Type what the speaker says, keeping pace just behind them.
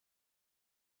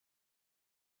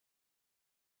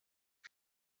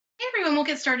Hey everyone, we'll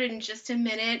get started in just a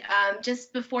minute.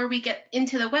 Just before we get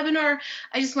into the webinar,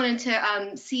 I just wanted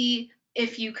to see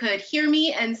if you could hear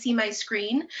me and see my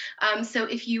screen. So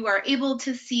if you are able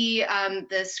to see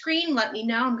the screen, let me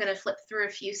know. I'm going to flip through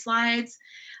a few slides.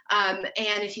 And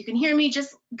if you can hear me,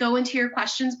 just go into your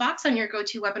questions box on your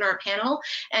GoToWebinar panel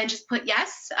and just put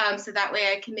yes, so that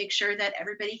way I can make sure that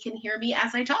everybody can hear me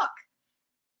as I talk.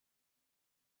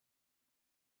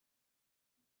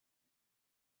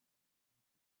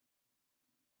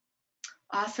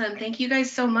 Awesome, thank you guys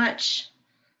so much.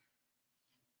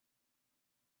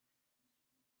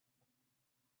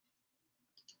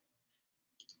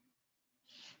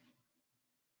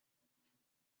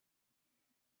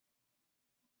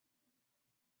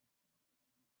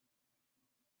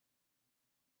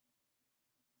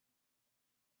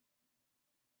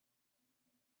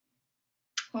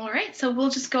 All right, so we'll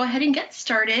just go ahead and get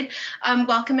started.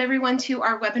 Welcome everyone to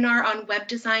our webinar on web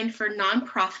design for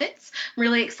nonprofits. I'm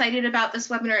really excited about this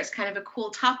webinar. It's kind of a cool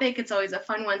topic. It's always a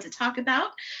fun one to talk about.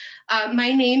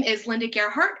 My name is Linda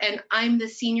Gerhart, and I'm the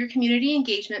Senior Community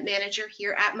Engagement Manager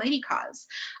here at MightyCause.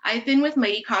 I've been with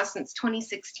MightyCause since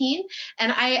 2016,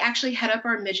 and I actually head up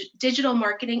our digital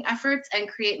marketing efforts and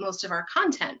create most of our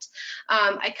content.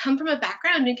 I come from a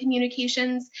background in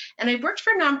communications, and I've worked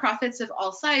for nonprofits of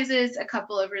all sizes, a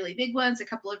couple of really big ones, a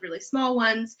couple of really small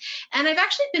ones, and I've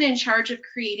actually been in charge of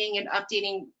creating and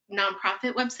updating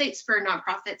nonprofit websites for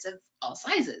nonprofits of all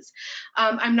sizes.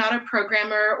 I'm not a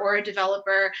programmer or a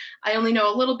developer. I only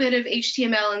know a little bit of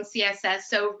HTML and CSS,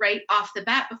 so right off the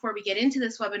bat, before we get into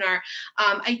this webinar,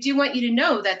 I do want you to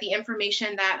know that the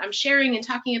information that I'm sharing and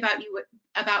talking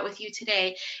about with you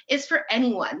today is for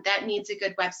anyone that needs a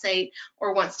good website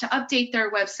or wants to update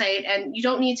their website, and you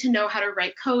don't need to know how to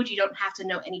write code. You don't have to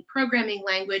know any programming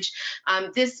language.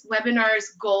 This webinar's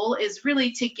goal is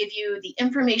really to give you the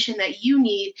information that you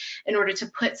need in order to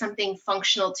put something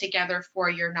functional together for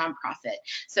your nonprofit.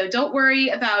 So don't worry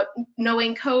about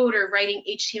knowing code or writing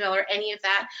HTML or any of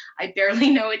that. I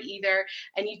barely know it either,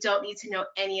 and you don't need to know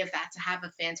any of that to have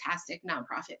a fantastic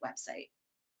nonprofit website.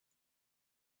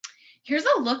 Here's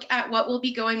a look at what we'll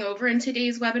be going over in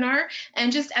today's webinar.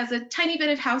 And just as a tiny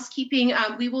bit of housekeeping,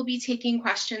 we will be taking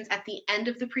questions at the end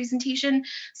of the presentation.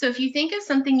 So if you think of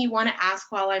something you want to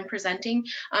ask while I'm presenting,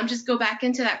 just go back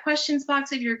into that questions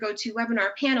box of your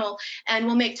GoToWebinar panel, and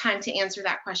we'll make time to answer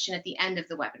that question at the end of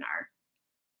the webinar.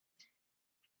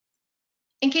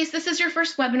 In case this is your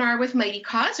first webinar with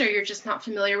MightyCause, or you're just not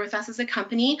familiar with us as a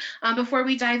company, before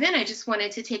we dive in, I just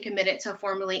wanted to take a minute to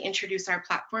formally introduce our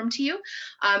platform to you.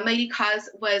 MightyCause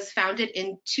was founded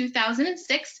in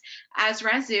 2006 as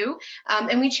Razoo,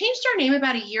 and we changed our name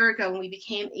about a year ago when we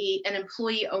became an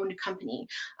employee-owned company.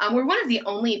 We're one of the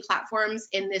only platforms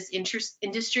in this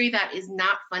industry that is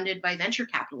not funded by venture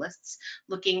capitalists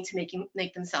looking to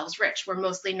make themselves rich. We're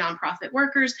mostly nonprofit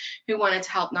workers who wanted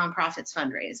to help nonprofits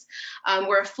fundraise.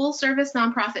 We're a full-service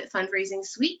nonprofit fundraising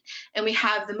suite, and we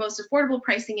have the most affordable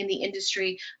pricing in the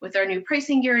industry with our new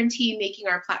pricing guarantee, making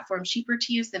our platform cheaper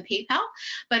to use than PayPal.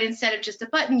 But instead of just a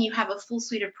button, you have a full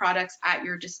suite of products at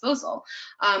your disposal.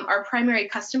 Our primary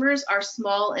customers are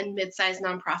small and mid-sized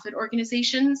nonprofit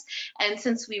organizations, and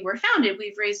since we were founded,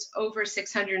 we've raised over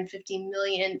 $650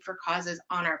 million for causes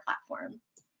on our platform.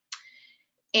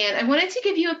 And I wanted to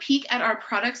give you a peek at our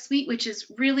product suite, which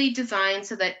is really designed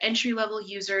so that entry-level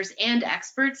users and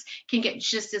experts can get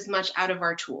just as much out of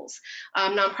our tools.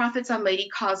 Nonprofits on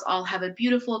MightyCause all have a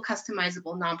beautiful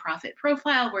customizable nonprofit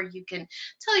profile where you can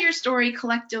tell your story,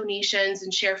 collect donations,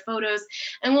 and share photos.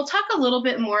 And we'll talk a little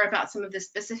bit more about some of the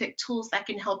specific tools that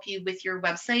can help you with your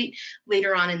website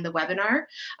later on in the webinar.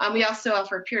 We also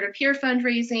offer peer-to-peer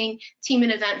fundraising, team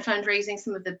and event fundraising,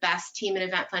 some of the best team and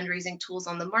event fundraising tools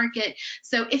on the market.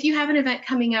 So if you have an event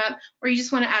coming up or you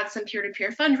just want to add some peer-to-peer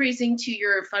fundraising to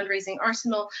your fundraising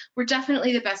arsenal, we're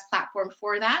definitely the best platform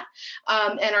for that.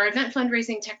 And our event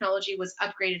fundraising technology was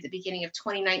upgraded at the beginning of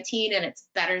 2019, and it's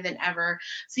better than ever.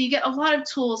 So you get a lot of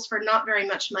tools for not very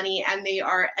much money, and they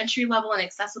are entry-level and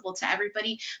accessible to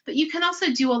everybody, but you can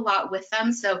also do a lot with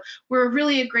them. So we're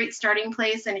really a great starting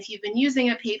place, and if you've been using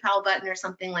a PayPal button or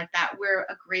something like that, we're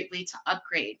a great way to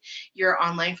upgrade your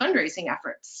online fundraising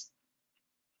efforts.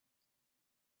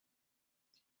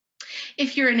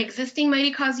 If you're an existing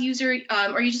MightyCause user,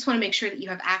 or you just want to make sure that you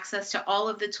have access to all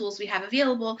of the tools we have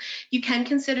available, you can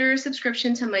consider a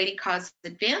subscription to MightyCause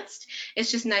Advanced.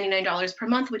 It's just $99 per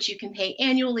month, which you can pay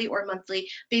annually or monthly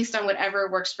based on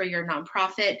whatever works for your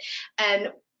nonprofit. And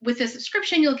with a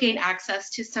subscription, you'll gain access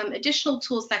to some additional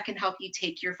tools that can help you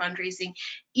take your fundraising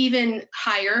even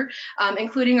higher,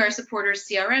 including our supporters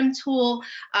CRM tool,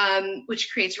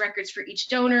 which creates records for each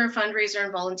donor, fundraiser,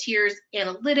 and volunteers,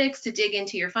 analytics to dig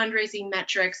into your fundraising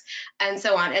metrics, and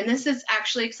so on. And this is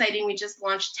actually exciting. We just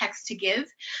launched Text to Give,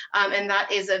 and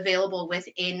that is available with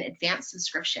an advanced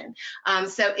subscription.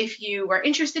 So if you are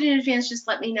interested in advanced, just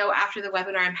let me know after the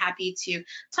webinar. I'm happy to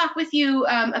talk with you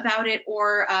about it,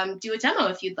 or do a demo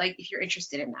if you'd like, if you're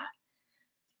interested in that.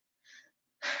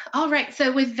 All right,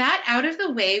 so with that out of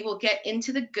the way, we'll get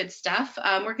into the good stuff.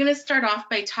 We're going to start off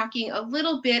by talking a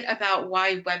little bit about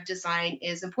why web design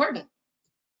is important.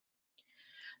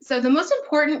 So the most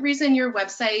important reason your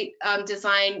website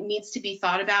design needs to be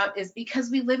thought about is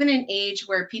because we live in an age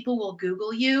where people will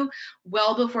Google you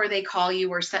well before they call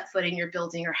you or set foot in your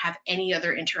building or have any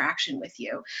other interaction with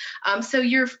you. So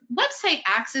your website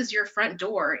acts as your front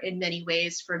door in many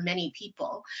ways for many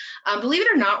people. Believe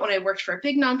it or not, when I worked for a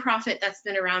big nonprofit that's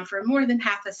been around for more than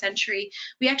half a century,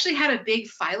 we actually had a big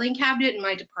filing cabinet in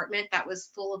my department that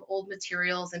was full of old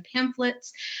materials and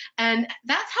pamphlets. And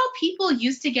that's how people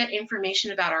used to get information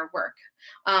about our work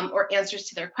or answers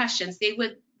to their questions. They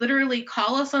would literally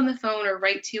call us on the phone or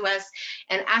write to us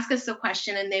and ask us a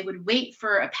question, and they would wait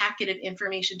for a packet of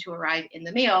information to arrive in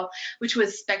the mail, which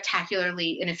was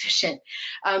spectacularly inefficient.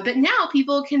 But now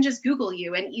people can just Google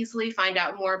you and easily find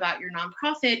out more about your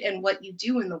nonprofit and what you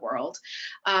do in the world.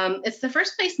 It's the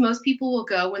first place most people will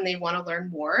go when they want to learn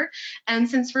more. And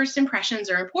since first impressions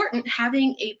are important,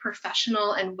 having a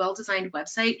professional and well-designed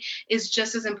website is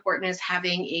just as important as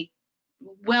having a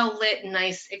well-lit,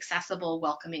 nice, accessible,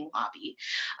 welcoming lobby.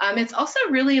 It's also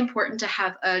really important to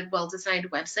have a well-designed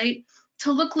website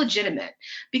to look legitimate,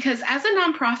 because as a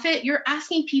nonprofit, you're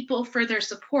asking people for their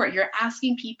support. You're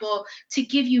asking people to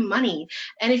give you money.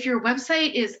 And if your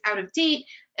website is out of date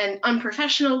and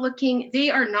unprofessional looking, they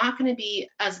are not going to be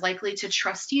as likely to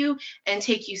trust you and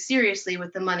take you seriously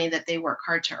with the money that they work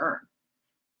hard to earn.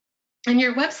 And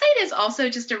your website is also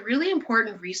just a really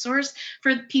important resource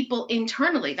for people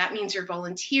internally. That means your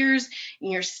volunteers,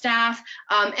 and your staff,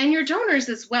 and your donors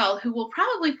as well, who will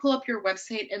probably pull up your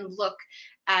website and look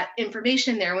at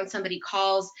information there when somebody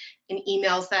calls and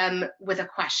emails them with a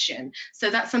question.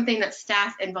 So that's something that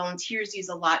staff and volunteers use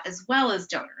a lot, as well as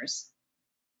donors.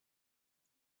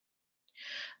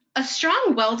 A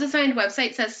strong, well-designed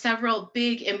website says several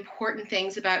big, important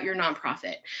things about your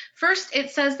nonprofit. First,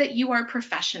 it says that you are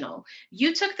professional.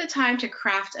 You took the time to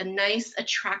craft a nice,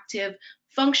 attractive,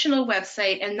 functional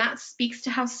website, and that speaks to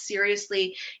how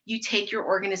seriously you take your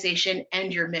organization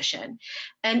and your mission.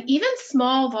 And even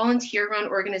small volunteer-run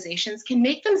organizations can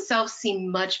make themselves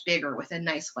seem much bigger with a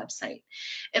nice website.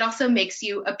 It also makes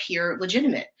you appear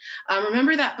legitimate.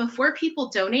 Remember that before people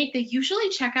donate, they usually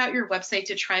check out your website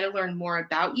to try to learn more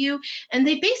about you, and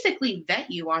they basically vet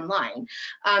you online.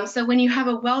 So when you have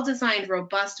a well-designed,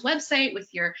 robust website with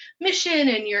your mission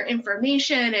and your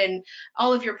information and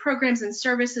all of your programs and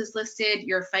services listed,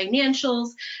 your financials,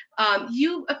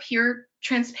 you appear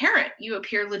transparent, you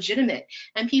appear legitimate,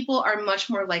 and people are much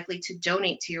more likely to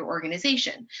donate to your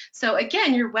organization. So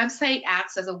again, your website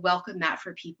acts as a welcome mat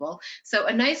for people. So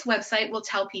a nice website will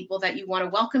tell people that you want to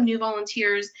welcome new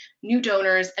volunteers, new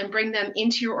donors, and bring them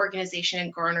into your organization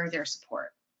and garner their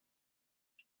support.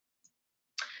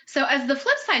 So as the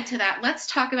flip side to that, let's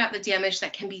talk about the damage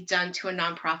that can be done to a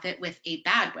nonprofit with a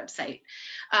bad website.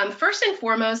 First and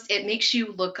foremost, it makes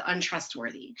you look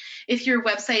untrustworthy. If your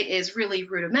website is really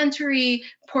rudimentary,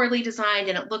 poorly designed,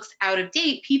 and it looks out of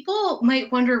date, people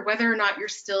might wonder whether or not you're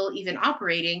still even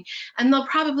operating, and they'll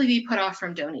probably be put off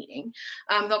from donating.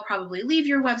 They'll probably leave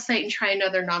your website and try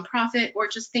another nonprofit, or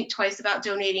just think twice about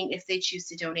donating if they choose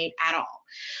to donate at all.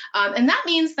 And that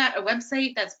means that a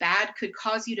website that's bad could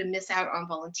cause you to miss out on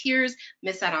volunteers,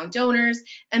 miss out on donors,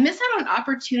 and miss out on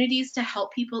opportunities to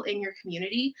help people in your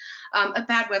community. A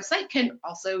bad website can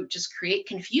also just create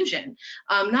confusion,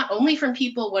 not only from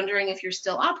people wondering if you're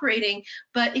still operating,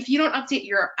 but if you don't update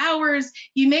your hours,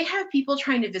 you may have people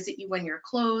trying to visit you when you're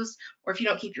closed, or if you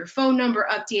don't keep your phone number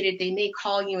updated, they may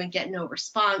call you and get no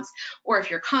response, or if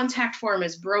your contact form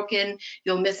is broken,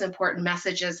 you'll miss important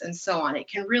messages, and so on. It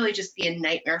can really just be a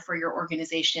nightmare for your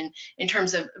organization in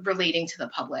terms of relating to the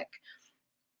public.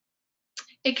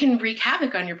 It can wreak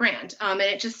havoc on your brand, and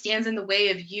it just stands in the way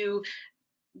of you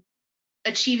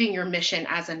achieving your mission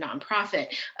as a nonprofit.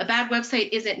 A bad website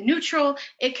isn't neutral.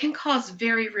 It can cause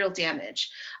very real damage.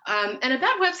 And a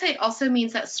bad website also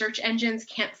means that search engines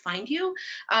can't find you,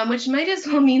 which might as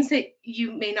well means that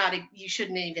you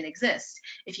shouldn't even exist.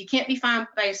 If you can't be found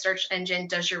by a search engine,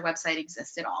 does your website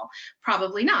exist at all?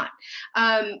 Probably not.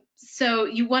 So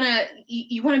you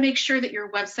wanna make sure that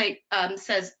your website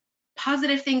says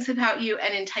positive things about you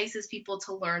and entices people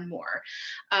to learn more.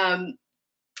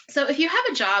 So if you have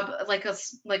a job like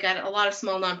at a lot of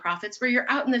small nonprofits where you're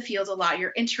out in the field a lot,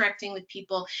 you're interacting with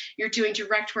people, you're doing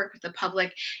direct work with the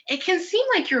public, it can seem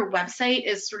like your website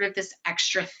is sort of this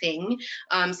extra thing,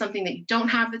 something that you don't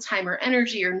have the time or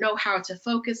energy or know how to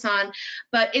focus on,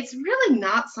 but it's really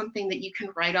not something that you can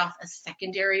write off as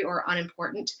secondary or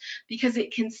unimportant, because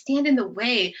it can stand in the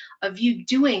way of you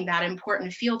doing that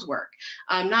important field work,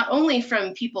 not only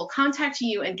from people contacting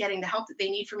you and getting the help that they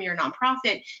need from your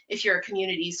nonprofit if you're a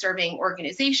community serving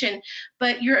organization,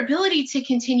 but your ability to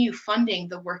continue funding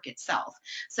the work itself.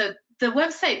 So the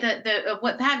website,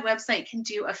 what bad website can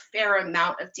do a fair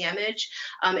amount of damage.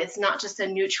 It's not just a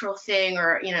neutral thing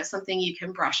or something you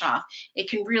can brush off. It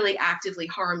can really actively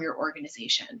harm your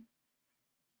organization.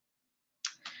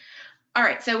 All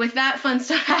right, so with that fun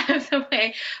stuff out of the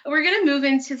way, we're going to move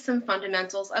into some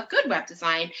fundamentals of good web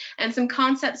design and some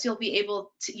concepts you'll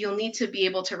need to be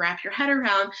able to wrap your head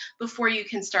around before you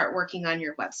can start working on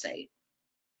your website.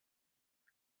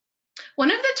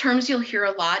 One of the terms you'll hear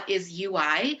a lot is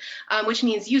UI, which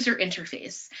means user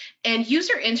interface. And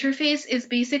user interface is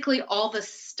basically all the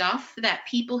stuff that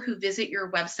people who visit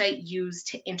your website use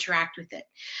to interact with it.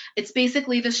 It's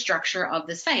basically the structure of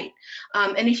the site.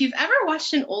 And if you've ever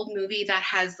watched an old movie that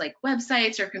has like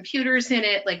websites or computers in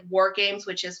it, like War Games,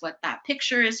 which is what that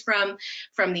picture is from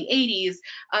the 80s,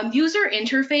 user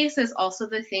interface is also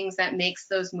the things that makes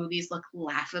those movies look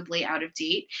laughably out of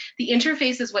date. The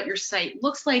interface is what your site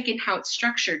looks like and how it's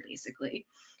structured, basically.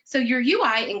 So your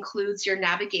UI includes your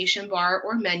navigation bar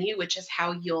or menu, which is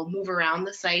how you'll move around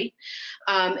the site.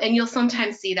 And you'll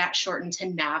sometimes see that shortened to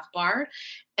nav bar.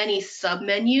 Any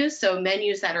submenus, so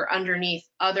menus that are underneath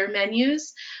other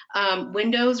menus,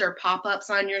 windows or pop-ups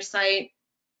on your site,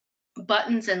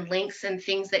 buttons and links and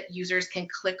things that users can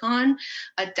click on,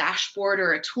 a dashboard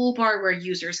or a toolbar where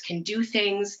users can do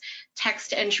things,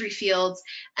 text entry fields,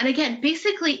 and again,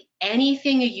 basically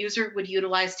anything a user would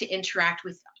utilize to interact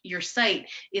with your site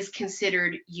is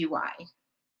considered UI.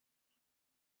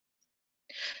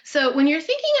 So when you're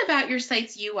thinking about your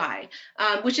site's UI,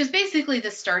 which is basically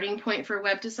the starting point for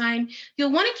web design,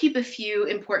 you'll want to keep a few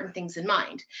important things in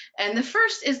mind. And the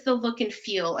first is the look and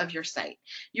feel of your site.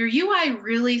 Your UI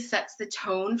really sets the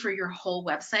tone for your whole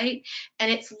website, and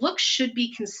its look should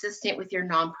be consistent with your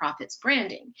nonprofit's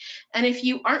branding. And if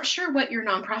you aren't sure what your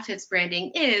nonprofit's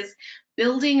branding is,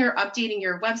 building or updating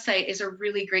your website is a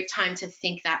really great time to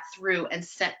think that through and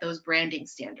set those branding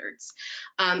standards.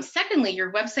 Secondly,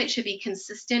 your website should be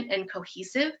consistent and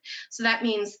cohesive. So that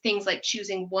means things like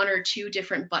choosing one or two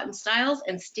different button styles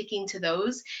and sticking to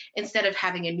those instead of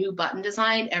having a new button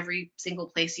design every single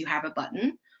place you have a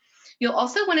button. You'll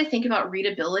also want to think about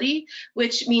readability,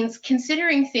 which means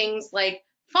considering things like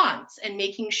fonts and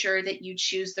making sure that you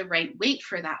choose the right weight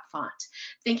for that font,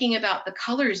 thinking about the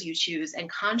colors you choose and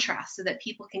contrast so that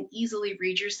people can easily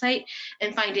read your site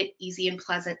and find it easy and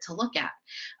pleasant to look at.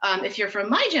 If you're from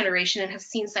my generation and have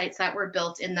seen sites that were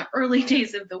built in the early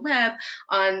days of the web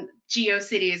on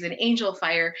GeoCities and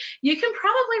Angelfire, you can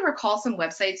probably recall some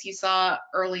websites you saw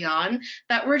early on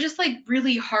that were just like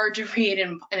really hard to read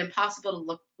and impossible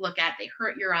to look at. They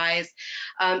hurt your eyes,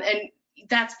 and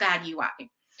that's bad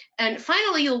UI. And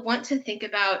finally, you'll want to think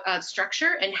about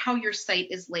structure and how your site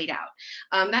is laid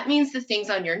out. That means the things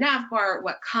on your nav bar,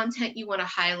 what content you want to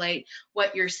highlight,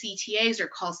 what your CTAs or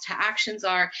calls to actions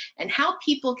are, and how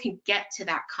people can get to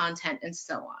that content and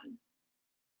so on.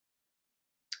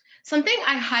 Something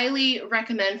I highly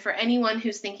recommend for anyone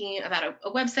who's thinking about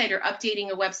a website or updating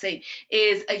a website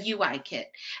is a UI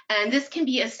kit. And this can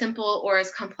be as simple or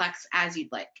as complex as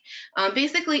you'd like.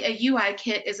 Basically, a UI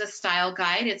kit is a style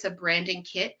guide. It's a branding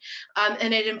kit,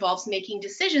 and it involves making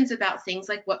decisions about things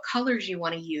like what colors you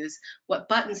want to use, what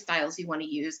button styles you want to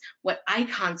use, what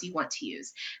icons you want to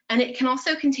use. And it can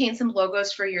also contain some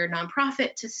logos for your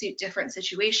nonprofit to suit different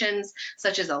situations,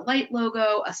 such as a light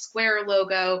logo, a square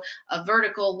logo, a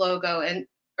vertical logo, and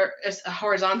or a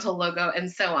horizontal logo, and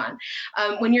so on.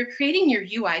 When you're creating your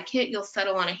UI kit, you'll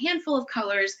settle on a handful of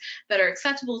colors that are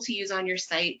acceptable to use on your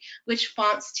site, which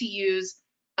fonts to use,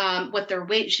 what their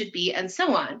weight should be, and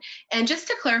so on. And just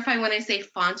to clarify, when I say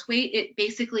font weight, it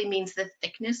basically means the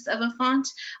thickness of a font,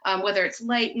 whether it's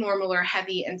light, normal, or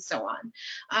heavy, and so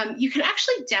on. You can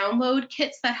actually download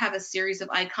kits that have a series of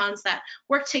icons that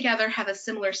work together, have a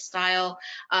similar style,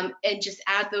 and just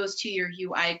add those to your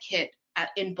UI kit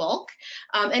in bulk.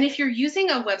 And if you're using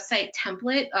a website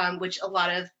template, which a lot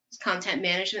of content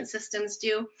management systems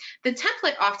do. The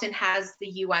template often has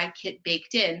the UI kit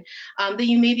baked in, that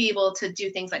you may be able to do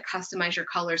things like customize your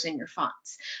colors and your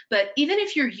fonts. But even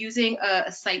if you're using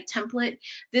a site template,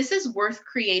 this is worth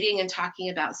creating and talking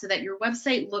about so that your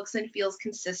website looks and feels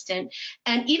consistent.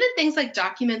 And even things like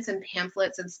documents and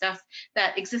pamphlets and stuff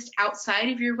that exist outside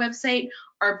of your website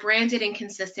are branded and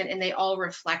consistent, and they all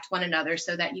reflect one another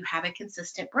so that you have a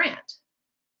consistent brand.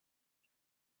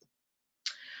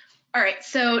 All right,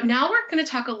 so now we're going to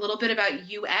talk a little bit about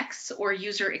UX, or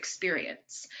user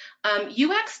experience.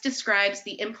 UX describes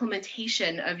the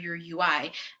implementation of your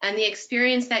UI and the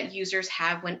experience that users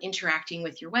have when interacting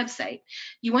with your website.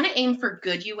 You want to aim for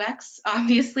good UX,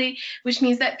 obviously, which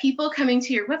means that people coming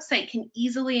to your website can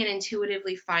easily and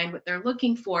intuitively find what they're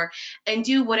looking for and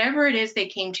do whatever it is they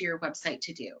came to your website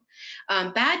to do.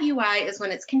 Bad UI is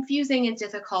when it's confusing and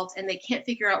difficult and they can't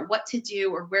figure out what to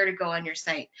do or where to go on your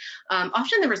site.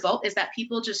 Often the result is that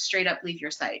people just straight up leave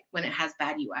your site when it has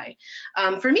bad UI.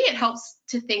 For me, it helps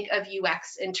to think of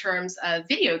UX in terms of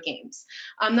video games.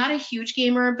 I'm not a huge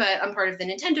gamer, but I'm part of the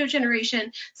Nintendo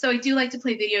generation, so I do like to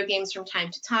play video games from time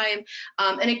to time.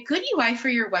 And a good UI for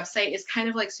your website is kind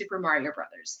of like Super Mario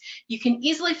Brothers. You can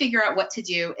easily figure out what to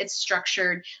do. It's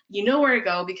structured. You know where to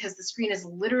go because the screen is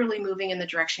literally moving in the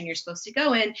direction you're supposed to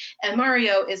go in, and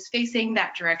Mario is facing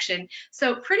that direction.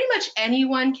 So pretty much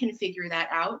anyone can figure that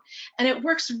out, and it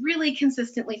works really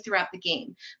consistently throughout the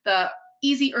game. The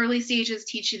easy early stages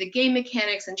teach you the game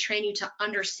mechanics and train you to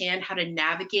understand how to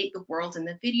navigate the world in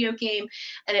the video game,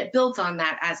 and it builds on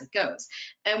that as it goes.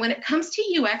 And when it comes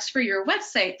to UX for your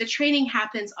website, the training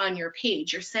happens on your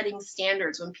page. You're setting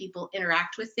standards when people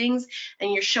interact with things,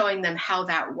 and you're showing them how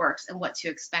that works and what to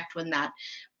expect when that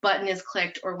button is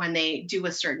clicked or when they do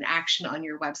a certain action on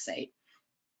your website.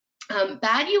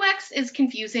 Bad UX is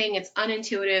confusing, it's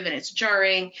unintuitive, and it's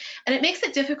jarring, and it makes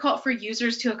it difficult for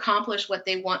users to accomplish what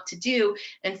they want to do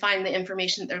and find the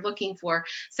information that they're looking for.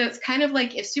 So it's kind of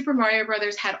like if Super Mario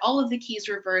Brothers had all of the keys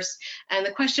reversed and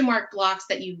the question mark blocks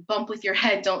that you bump with your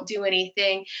head don't do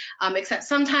anything, except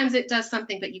sometimes it does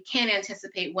something, but you can't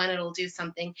anticipate when it'll do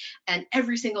something, and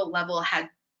every single level had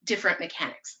different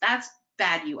mechanics. That's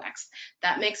bad UX.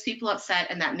 That makes people upset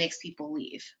and that makes people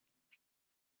leave.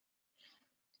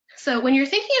 So when you're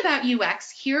thinking about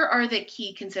UX, here are the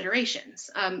key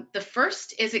considerations. The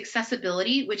first is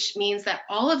accessibility, which means that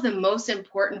all of the most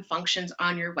important functions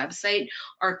on your website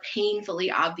are painfully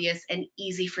obvious and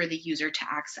easy for the user to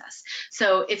access.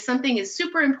 So if something is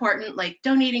super important, like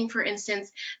donating, for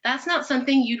instance, that's not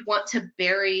something you'd want to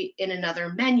bury in another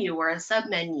menu or a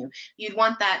submenu. You'd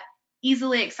want that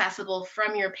easily accessible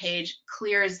from your page,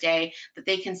 clear as day, that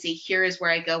they can see here is where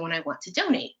I go when I want to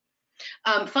donate.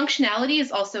 Functionality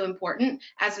is also important,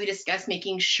 as we discussed,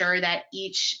 making sure that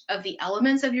each of the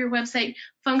elements of your website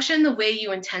function the way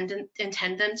you intend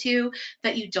them to,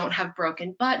 that you don't have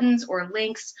broken buttons or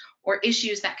links or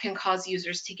issues that can cause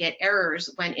users to get errors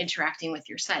when interacting with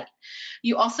your site.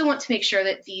 You also want to make sure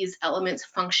that these elements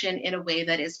function in a way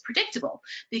that is predictable,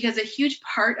 because a huge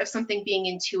part of something being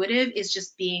intuitive is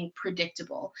just being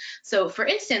predictable. So for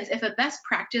instance, if a best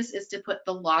practice is to put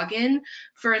the login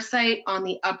for a site on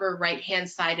the upper right-hand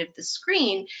side of the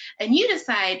screen, and you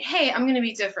decide, hey, I'm gonna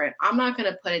be different, I'm not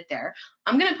gonna put it there,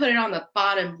 I'm gonna put it on the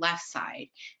bottom left side.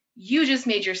 You just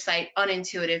made your site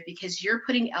unintuitive because you're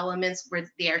putting elements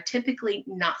where they are typically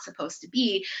not supposed to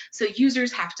be, so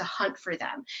users have to hunt for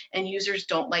them, and users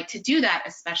don't like to do that,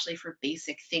 especially for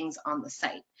basic things on the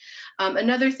site.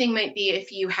 Another thing might be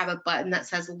if you have a button that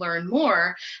says learn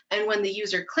more, and when the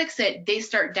user clicks it, they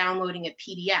start downloading a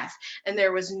PDF, and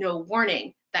there was no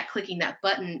warning that clicking that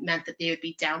button meant that they would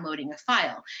be downloading a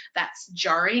file. That's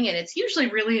jarring, and it's usually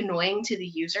really annoying to the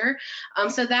user.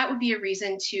 So that would be a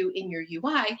reason to, in your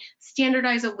UI,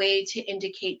 standardize a way to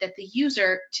indicate that the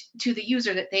user,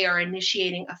 that they are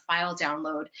initiating a file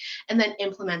download, and then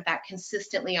implement that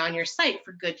consistently on your site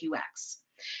for good UX.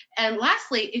 And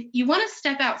lastly, if you want to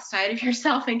step outside of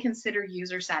yourself and consider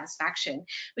user satisfaction,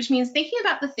 which means thinking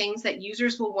about the things that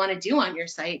users will want to do on your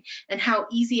site and how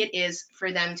easy it is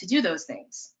for them to do those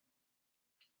things.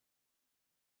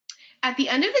 At the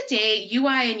end of the day,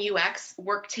 UI and UX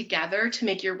work together to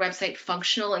make your website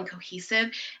functional and cohesive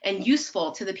and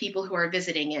useful to the people who are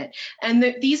visiting it.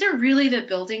 And these are really the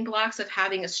building blocks of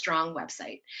having a strong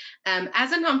website.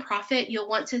 As a nonprofit, you'll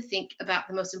want to think about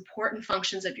the most important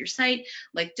functions of your site,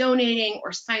 like donating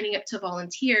or signing up to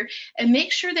volunteer, and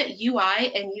make sure that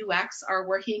UI and UX are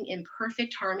working in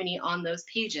perfect harmony on those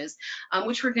pages,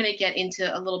 which we're going to get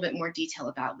into a little bit more detail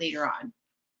about later on.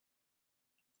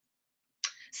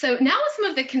 So now with some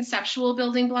of the conceptual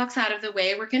building blocks out of the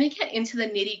way, we're going to get into the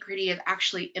nitty-gritty of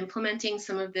actually implementing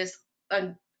some of this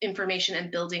information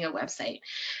and building a website.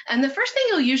 And the first thing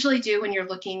you'll usually do when you're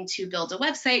looking to build a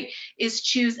website is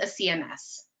choose a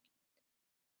CMS.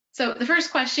 So the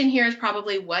first question here is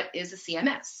probably, what is a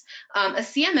CMS? A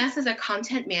CMS is a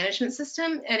content management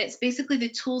system, and it's basically the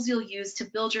tools you'll use to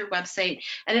build your website,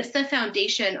 and it's the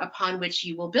foundation upon which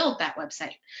you will build that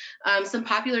website. Some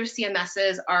popular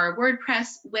CMSs are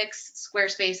WordPress, Wix,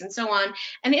 Squarespace, and so on.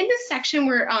 And in this section,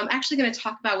 we're actually going to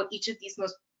talk about what each of these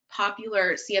most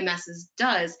popular CMSs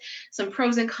does, some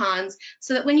pros and cons,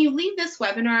 so that when you leave this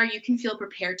webinar, you can feel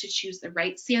prepared to choose the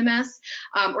right CMS.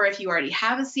 Or if you already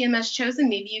have a CMS chosen,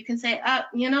 maybe you can say,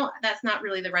 you know, that's not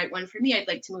really the right one for me. I'd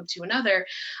like to move to another.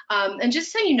 And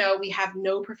just so you know, we have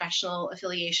no professional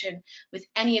affiliation with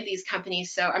any of these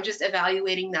companies. So I'm just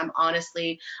evaluating them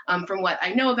honestly from what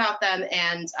I know about them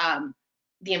and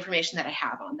the information that I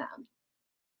have on them.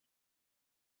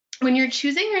 When you're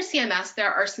choosing your CMS,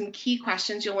 there are some key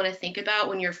questions you'll want to think about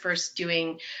when you're first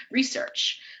doing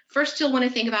research. First, you'll want to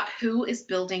think about who is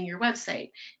building your website.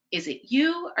 Is it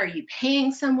you? Are you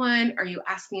paying someone? Are you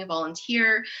asking a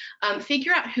volunteer?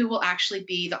 Figure out who will actually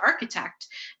be the architect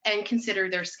and consider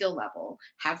their skill level.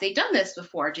 Have they done this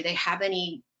before? Do they have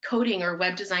any coding or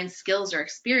web design skills or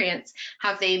experience?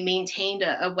 Have they maintained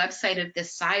a website of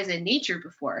this size and nature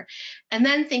before? And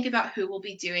then think about who will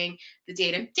be doing the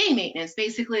day-to-day maintenance,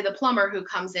 basically the plumber who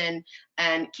comes in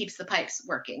and keeps the pipes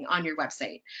working on your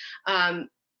website.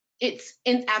 It's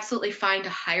absolutely fine to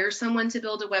hire someone to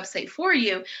build a website for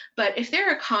you, but if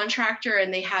they're a contractor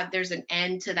and there's an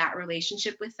end to that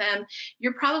relationship with them,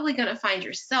 you're probably going to find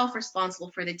yourself responsible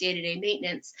for the day-to-day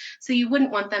maintenance. So you wouldn't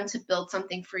want them to build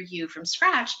something for you from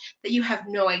scratch that you have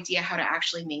no idea how to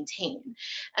actually maintain.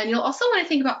 And you'll also want to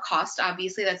think about cost.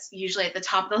 Obviously, that's usually at the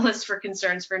top of the list for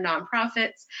concerns for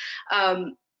nonprofits.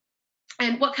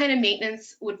 And what kind of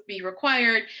maintenance would be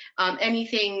required, any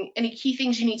key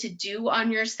things you need to do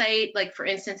on your site. Like for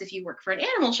instance, if you work for an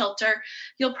animal shelter,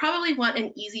 you'll probably want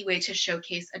an easy way to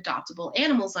showcase adoptable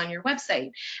animals on your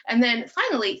website. And then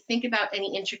finally, think about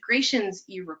any integrations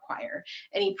you require,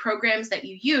 any programs that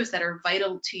you use that are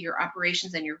vital to your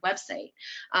operations and your website.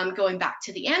 Going back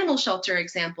to the animal shelter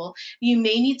example, you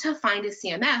may need to find a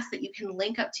CMS that you can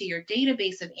link up to your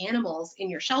database of animals in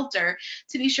your shelter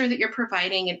to be sure that you're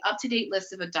providing an up-to-date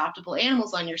list of adoptable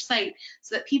animals on your site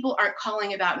so that people aren't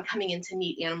calling about and coming in to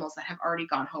meet animals that have already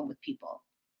gone home with people.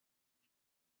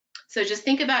 So just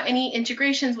think about any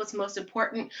integrations, what's most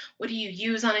important, what do you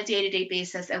use on a day-to-day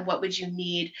basis, and what would you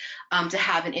need to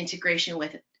have an integration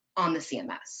with on the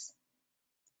CMS.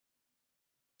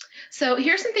 So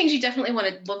here's some things you definitely want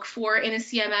to look for in a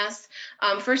CMS.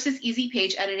 First is easy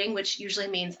page editing, which usually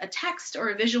means a text or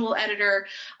a visual editor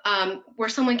where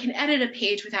someone can edit a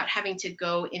page without having to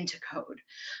go into code.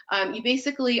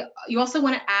 You also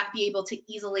want to be able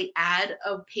to easily add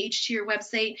a page to your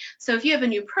website. So if you have a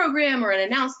new program or an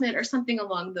announcement or something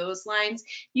along those lines,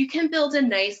 you can build a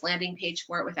nice landing page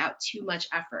for it without too much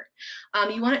effort.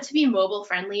 You want it to be mobile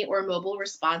friendly or mobile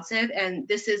responsive, and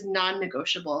this is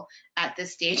non-negotiable at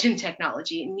this stage in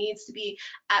technology. It needs to be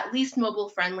at least mobile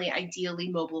friendly, ideally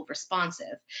mobile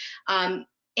responsive. And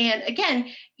again,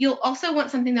 you'll also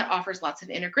want something that offers lots of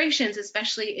integrations,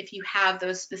 especially if you have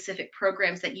those specific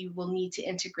programs that you will need to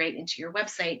integrate into your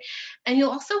website. And you'll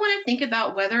also want to think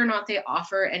about whether or not they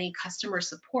offer any customer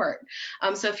support.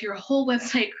 So if your whole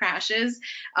website crashes,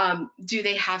 do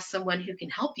they have someone who can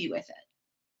help you with it?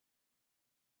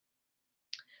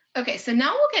 Okay, so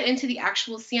now we'll get into the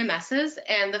actual CMSs,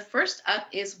 and the first up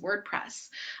is WordPress.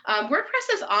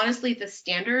 WordPress is honestly the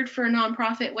standard for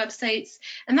nonprofit websites,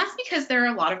 and that's because there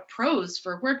are a lot of pros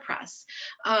for WordPress.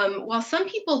 While some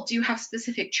people do have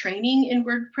specific training in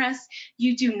WordPress,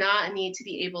 you do not need to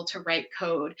be able to write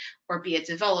code or be a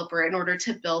developer in order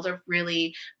to build a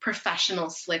really professional,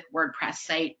 slick WordPress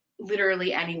site.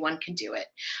 Literally anyone can do it.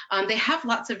 They have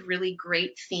lots of really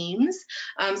great themes,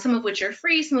 some of which are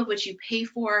free, some of which you pay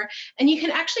for, and you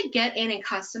can actually get in and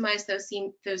customize those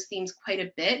themes quite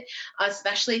a bit,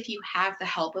 especially if you have the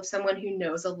help of someone who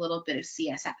knows a little bit of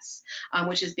CSS,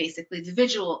 which is basically the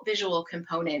visual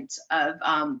component of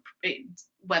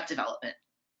web development.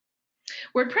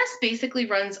 WordPress basically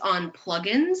runs on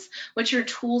plugins, which are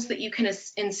tools that you can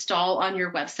install on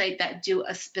your website that do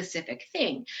a specific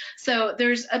thing. So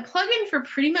there's a plugin for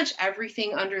pretty much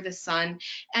everything under the sun,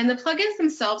 and the plugins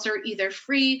themselves are either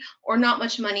free or not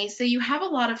much money, so you have a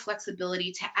lot of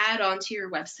flexibility to add on to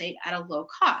your website at a low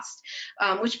cost,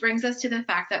 which brings us to the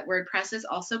fact that WordPress is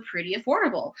also pretty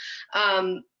affordable.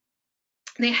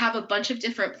 They have a bunch of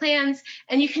different plans,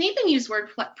 and you can even use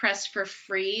WordPress for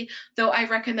free, though I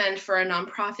recommend for a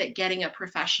nonprofit getting a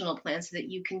professional plan so that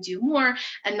you can do more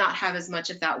and not have as much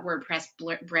of that WordPress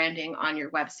branding on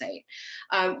your website.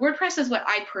 WordPress is what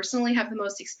I personally have the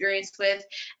most experience with,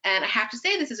 and I have to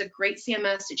say this is a great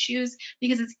CMS to choose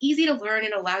because it's easy to learn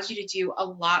and allows you to do a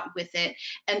lot with it,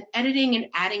 and editing and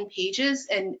adding pages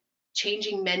and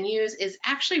changing menus is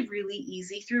actually really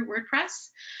easy through WordPress.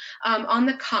 On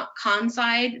the con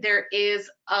side, there is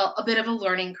a bit of a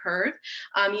learning curve.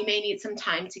 You may need some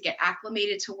time to get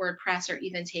acclimated to WordPress or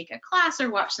even take a class or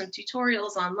watch some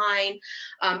tutorials online.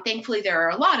 Thankfully, there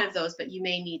are a lot of those, but you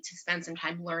may need to spend some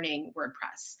time learning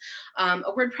WordPress.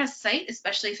 A WordPress site,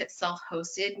 especially if it's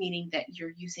self-hosted, meaning that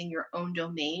you're using your own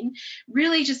domain,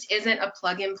 really just isn't a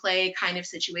plug and play kind of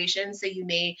situation, so you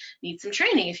may need some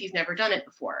training if you've never done it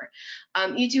before.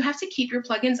 You do have to keep your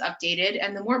plugins updated,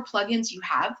 and the more plugins you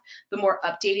have, the more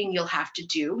updating you'll have to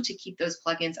do to keep those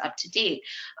plugins up to date.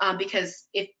 Because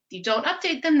if you don't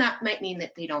update them, that might mean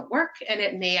that they don't work, and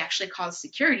it may actually cause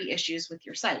security issues with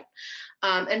your site.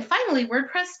 And finally,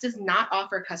 WordPress does not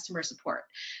offer customer support.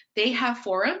 They have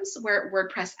forums where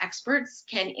WordPress experts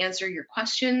can answer your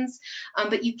questions,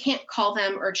 but you can't call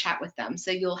them or chat with them. So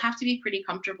you'll have to be pretty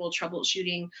comfortable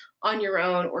troubleshooting on your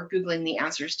own or Googling the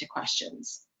answers to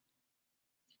questions.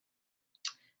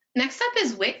 Next up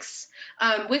is Wix.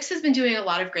 Wix has been doing a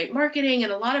lot of great marketing,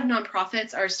 and a lot of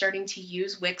nonprofits are starting to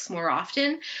use Wix more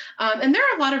often. And there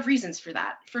are a lot of reasons for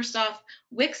that. First off,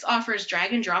 Wix offers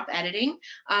drag and drop editing,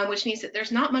 which means that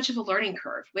there's not much of a learning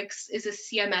curve. Wix is a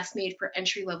CMS made for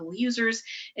entry-level users.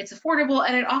 It's affordable,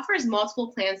 and it offers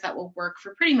multiple plans that will work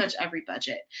for pretty much every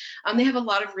budget. They have a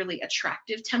lot of really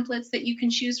attractive templates that you can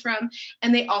choose from,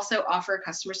 and they also offer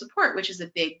customer support, which is a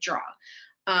big draw.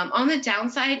 On the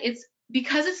downside,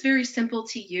 because it's very simple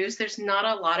to use, there's not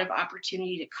a lot of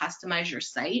opportunity to customize your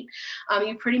site.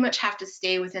 You pretty much have to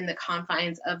stay within the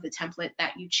confines of the template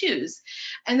that you choose.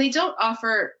 And they don't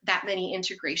offer that many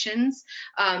integrations.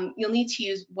 You'll need to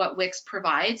use what Wix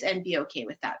provides and be okay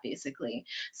with that, basically.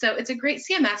 So it's a great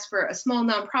CMS for a small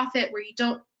nonprofit where you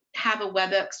don't have a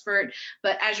web expert,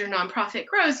 but as your nonprofit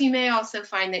grows, you may also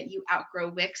find that you outgrow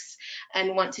Wix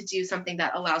and want to do something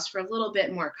that allows for a little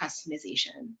bit more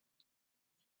customization.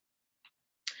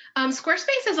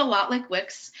 Squarespace is a lot like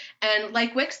Wix, and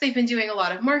like Wix, they've been doing a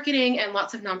lot of marketing, and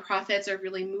lots of nonprofits are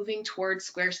really moving towards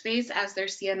Squarespace as their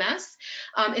CMS.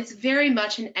 It's very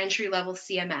much an entry-level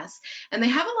CMS, and they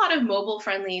have a lot of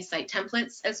mobile-friendly site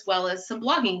templates as well as some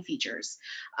blogging features.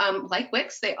 Like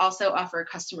Wix, they also offer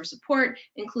customer support,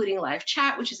 including live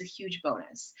chat, which is a huge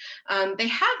bonus. They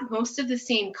have most of the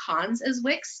same cons as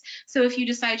Wix, so if you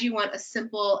decide you want a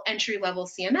simple entry-level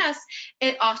CMS,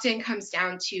 it often comes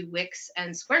down to Wix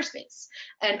and Squarespace.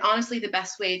 And honestly, the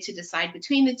best way to decide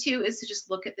between the two is to just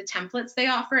look at the templates they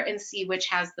offer and see which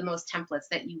has the most templates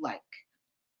that you like.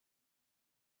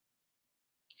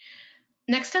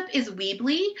 Next up is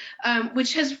Weebly,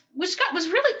 which was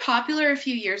really popular a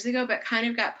few years ago, but kind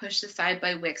of got pushed aside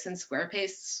by Wix and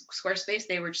Squarespace.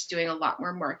 They were just doing a lot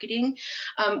more marketing.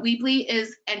 Weebly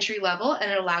is entry level,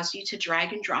 and it allows you to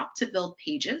drag and drop to build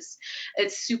pages.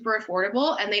 It's super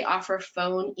affordable, and they offer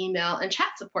phone, email, and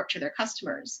chat support to their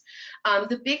customers.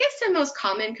 The biggest and most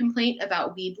common complaint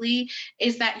about Weebly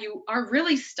is that you are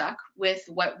really stuck with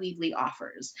what Weebly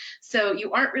offers. So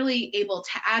you aren't really able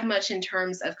to add much in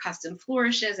terms of custom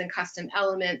flourishes and custom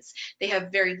elements. They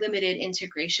have very limited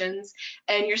integrations,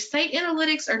 and your site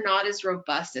analytics are not as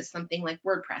robust as something like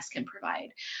WordPress can provide.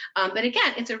 But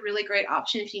again, it's a really great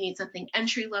option if you need something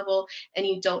entry level and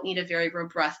you don't need a very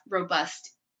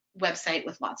robust website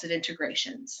with lots of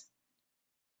integrations.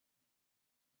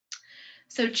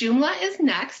 So Joomla is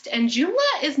next, and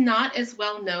Joomla is not as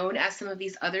well known as some of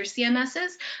these other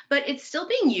CMSs, but it's still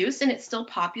being used and it's still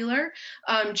popular.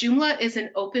 Joomla is an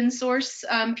open source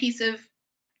piece of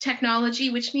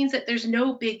technology, which means that there's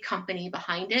no big company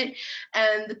behind it.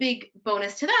 And the big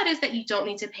bonus to that is that you don't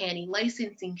need to pay any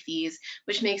licensing fees,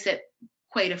 which makes it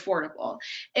quite affordable.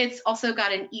 It's also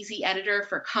got an easy editor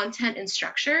for content and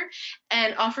structure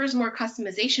and offers more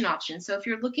customization options. So if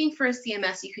you're looking for a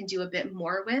CMS you can do a bit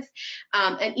more with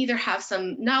and either have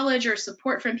some knowledge or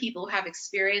support from people who have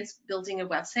experience building a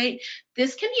website,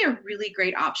 this can be a really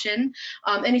great option.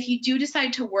 And if you do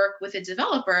decide to work with a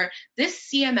developer,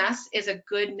 this CMS is a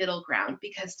good middle ground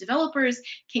because developers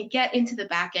can get into the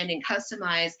back end and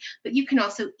customize, but you can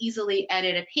also easily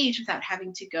edit a page without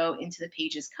having to go into the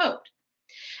page's code.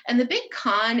 And the big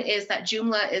con is that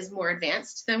Joomla is more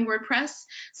advanced than WordPress,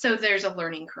 so there's a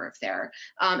learning curve there.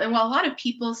 And while a lot of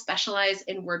people specialize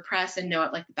in WordPress and know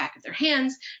it like the back of their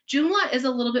hands, Joomla is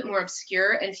a little bit more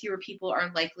obscure and fewer people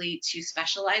are likely to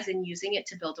specialize in using it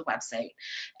to build a website.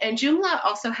 And Joomla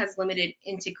also has limited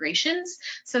integrations,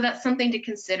 so that's something to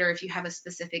consider if you have a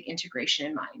specific integration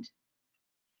in mind.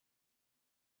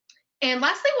 And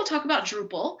lastly, we'll talk about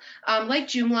Drupal. Like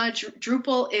Joomla,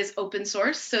 Drupal is open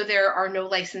source, so there are no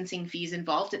licensing fees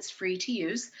involved. It's free to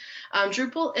use.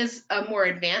 Drupal is a more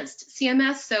advanced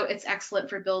CMS, so it's excellent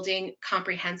for building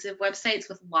comprehensive websites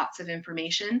with lots of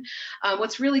information.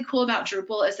 What's really cool about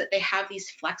Drupal is that they have these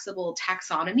flexible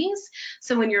taxonomies.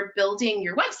 So when you're building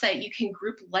your website, you can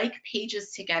group like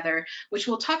pages together, which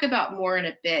we'll talk about more in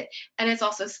a bit. And it's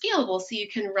also scalable, so you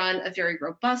can run a very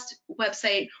robust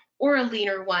website or a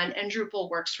leaner one, and Drupal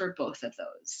works for both of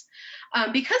those.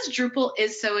 Because Drupal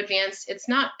is so advanced, it's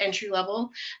not entry level,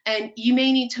 and you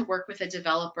may need to work with a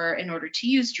developer in order to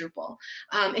use Drupal.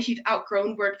 If you've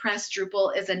outgrown WordPress,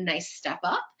 Drupal is a nice step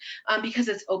up. Because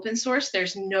it's open source,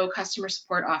 there's no customer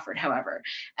support offered, however.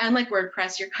 And like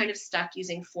WordPress, you're kind of stuck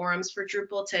using forums for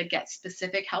Drupal to get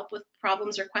specific help with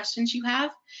problems or questions you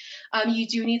have. You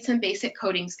do need some basic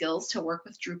coding skills to work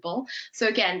with Drupal. So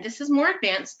again, this is more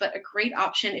advanced, but a great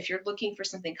option if you're looking for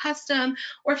something custom,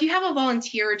 or if you have a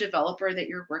volunteer or developer that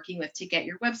you're working with to get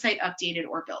your website updated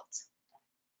or built.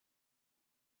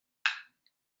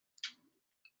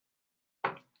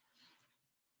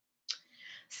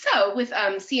 So with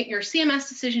your CMS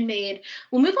decision made,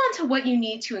 we'll move on to what you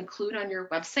need to include on your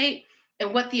website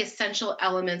and what the essential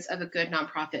elements of a good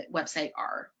nonprofit website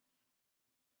are.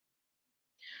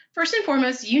 First and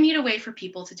foremost, you need a way for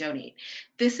people to donate.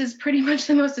 This is pretty much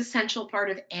the most essential part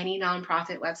of any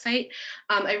nonprofit website.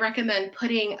 I recommend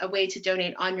putting a way to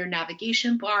donate on your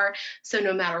navigation bar, so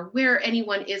no matter where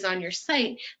anyone is on your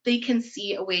site, they can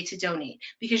see a way to donate,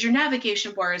 because your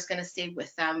navigation bar is going to stay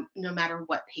with them no matter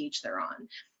what page they're on.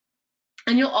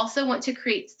 And you'll also want to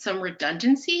create some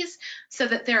redundancies so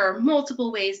that there are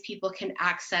multiple ways people can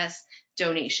access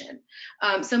donation.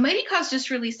 So Mighty Cause just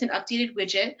released an updated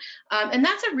widget, and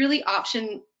that's a really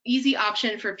easy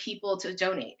option for people to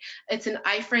donate. It's an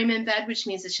iframe embed, which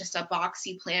means it's just a box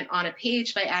you plant on a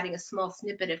page by adding a small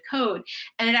snippet of code,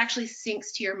 and it actually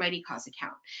syncs to your Mighty Cause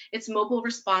account. It's mobile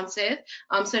responsive,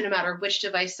 so no matter which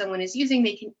device someone is using,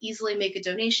 they can easily make a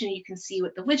donation. You can see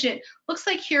what the widget looks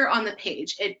like here on the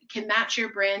page. It can match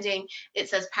your branding. It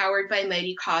says powered by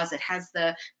Mighty Cause. It has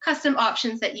the custom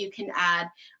options that you can add,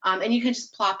 and you can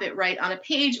just plop it right on a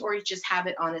page, or you just have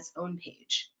it on its own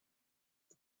page.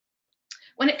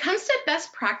 When it comes to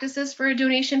best practices for a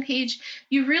donation page,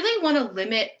 you really want to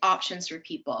limit options for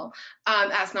people.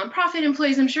 As nonprofit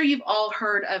employees, I'm sure you've all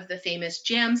heard of the famous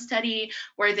JAM study,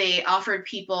 where they offered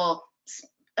people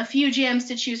a few jams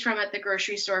to choose from at the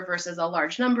grocery store versus a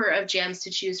large number of jams to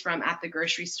choose from at the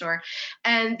grocery store.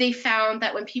 And they found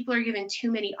that when people are given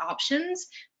too many options,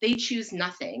 they choose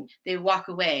nothing, they walk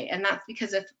away. And that's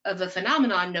because of a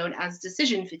phenomenon known as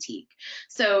decision fatigue.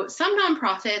 So some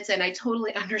nonprofits, and I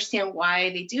totally understand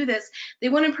why they do this, they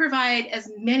want to provide as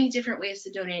many different ways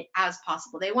to donate as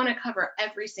possible. They want to cover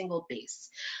every single base.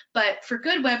 But for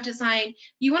good web design,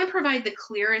 you want to provide the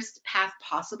clearest path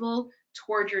possible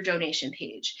toward your donation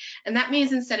page. And that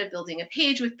means instead of building a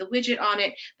page with the widget on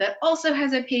it that also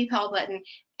has a PayPal button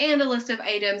and a list of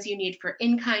items you need for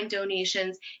in-kind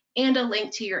donations and a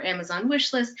link to your Amazon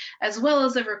wish list, as well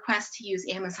as a request to use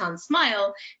Amazon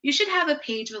Smile, you should have a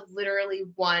page with literally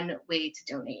one way to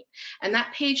donate. And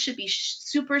that page should be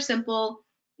super simple,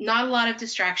 not a lot of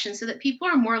distractions, so that people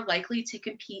are more likely to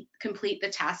complete the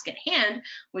task at hand,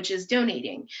 which is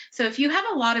donating. So if you have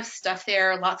a lot of stuff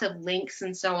there, lots of links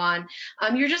and so on,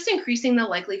 you're just increasing the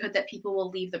likelihood that people will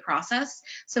leave the process.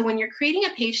 So when you're creating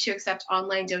a page to accept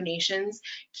online donations,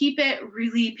 keep it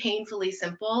really painfully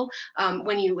simple.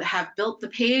 When you have built the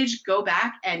page, go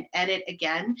back and edit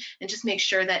again, and just make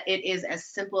sure that it is as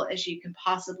simple as you can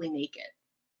possibly make it.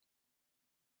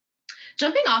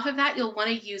 Jumping off of that, you'll want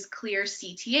to use clear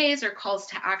CTAs or calls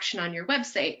to action on your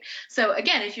website. So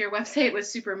again, if your website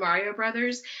was Super Mario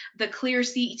Brothers, the clear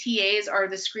CTAs are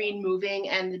the screen moving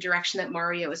and the direction that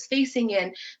Mario is facing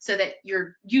in, so that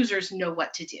your users know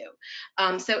what to do.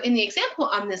 So in the example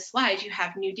on this slide, you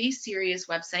have New Day Syria's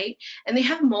website, and they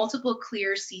have multiple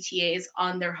clear CTAs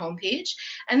on their homepage.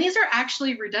 And these are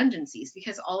actually redundancies,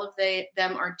 because all of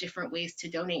them are different ways to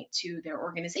donate to their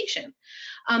organization.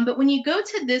 But when you go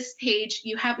to this page, page,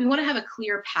 we want to have a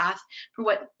clear path for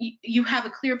what you have a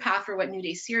clear path for what New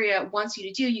Day Syria wants you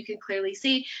to do. You can clearly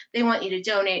see they want you to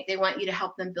donate, they want you to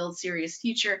help them build Syria's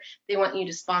future, they want you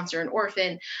to sponsor an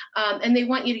orphan, and they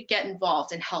want you to get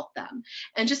involved and help them.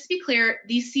 And just to be clear,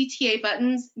 these CTA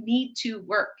buttons need to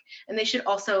work, and they should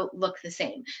also look the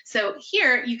same. So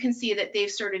here you can see that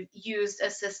they've sort of used a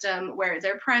system where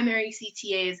their primary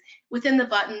CTAs within the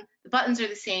buttons are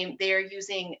the same. They are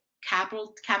using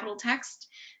capital text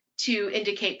to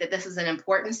indicate that this is an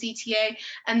important CTA,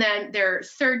 and then their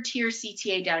third tier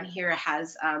CTA down here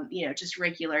has just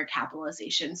regular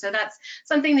capitalization. So that's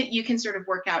something that you can sort of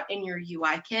work out in your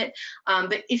UI kit.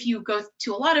 But if you go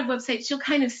to a lot of websites, you'll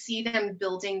kind of see them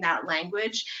building that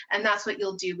language, and that's what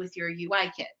you'll do with your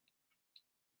UI kit.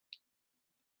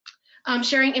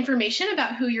 Sharing information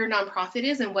about who your nonprofit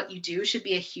is and what you do should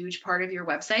be a huge part of your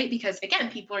website, because again,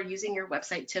 people are using your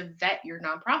website to vet your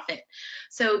nonprofit.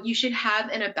 So you should have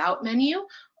an about menu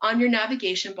on your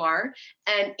navigation bar,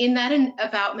 and in that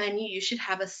about menu you should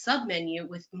have a sub menu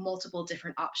with multiple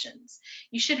different options.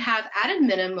 You should have at a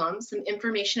minimum some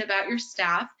information about your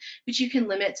staff, which you can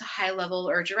limit to high level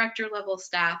or director level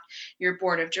staff, your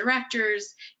board of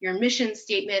directors, your mission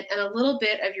statement, and a little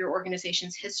bit of your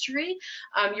organization's history.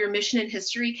 Your mission and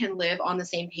history can live on the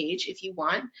same page if you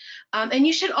want. And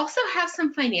you should also have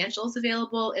some financials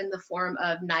available in the form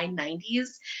of 990s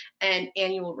and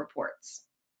annual reports.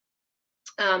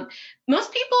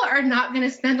 Most people are not going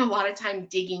to spend a lot of time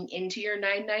digging into your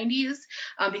 990s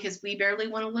because we barely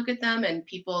want to look at them, and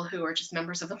people who are just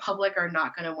members of the public are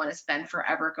not going to want to spend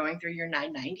forever going through your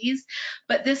 990s.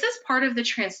 But this is part of the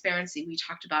transparency we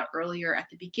talked about earlier at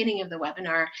the beginning of the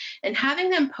webinar, and having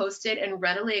them posted and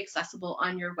readily accessible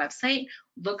on your website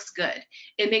looks good.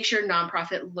 It makes your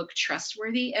nonprofit look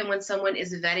trustworthy, and when someone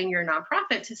is vetting your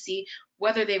nonprofit to see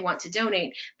whether they want to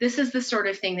donate, this is the sort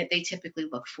of thing that they typically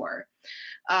look for.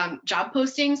 Job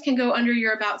postings can go under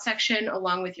your about section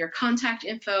along with your contact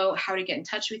info, how to get in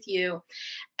touch with you.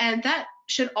 And that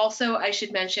should also, I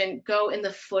should mention, go in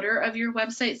the footer of your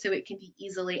website so it can be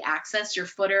easily accessed. Your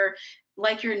footer,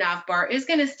 like your nav bar, is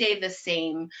going to stay the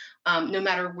same no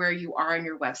matter where you are on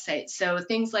your website. So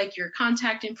things like your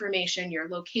contact information, your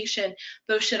location,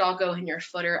 those should all go in your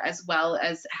footer, as well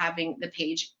as having the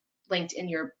page linked in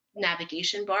your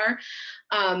navigation bar.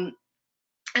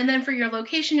 And then for your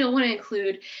location, you'll want to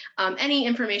include any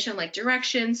information like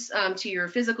directions to your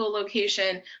physical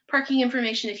location, parking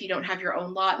information if you don't have your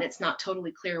own lot and it's not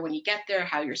totally clear when you get there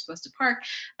how you're supposed to park,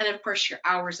 and of course your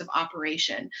hours of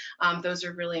operation. Those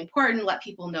are really important. Let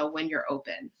people know when you're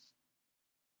open.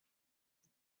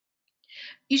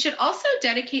 You should also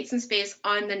dedicate some space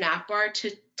on the nav bar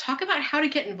to talk about how to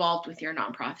get involved with your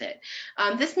nonprofit.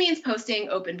 This means posting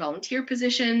open volunteer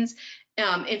positions,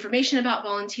 information about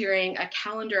volunteering, a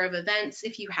calendar of events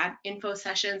if you have info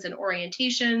sessions and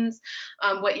orientations,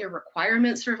 what your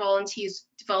requirements for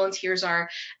volunteers are,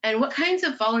 and what kinds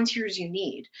of volunteers you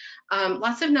need.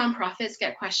 Lots of nonprofits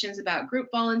get questions about group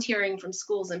volunteering from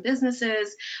schools and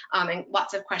businesses, and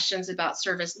lots of questions about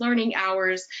service learning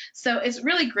hours. So it's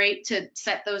really great to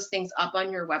set those things up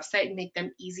on your website and make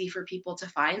them easy for people to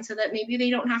find, so that maybe they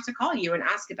don't have to call you and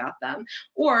ask about them.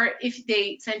 Or if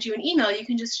they send you an email, you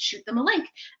can just shoot them a link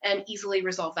and easily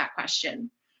resolve that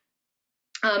question.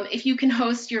 If you can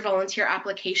host your volunteer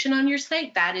application on your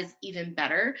site, that is even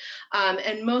better. And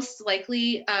that most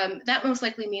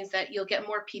likely means that you'll get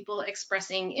more people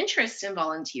expressing interest in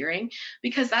volunteering,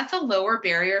 because that's a lower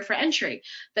barrier for entry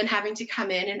than having to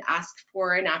come in and ask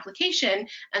for an application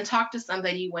and talk to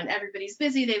somebody when everybody's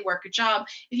busy, they work a job.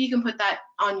 If you can put that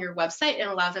on your website and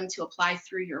allow them to apply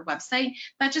through your website,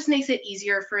 that just makes it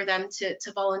easier for them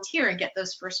to volunteer and get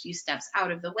those first few steps out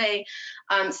of the way.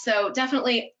 So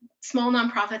definitely, small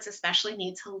nonprofits especially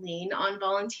need to lean on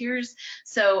volunteers.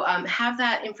 So have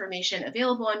that information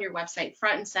available on your website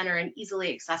front and center and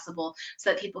easily accessible so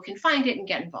that people can find it and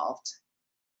get involved.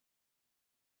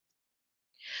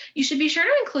 You should be sure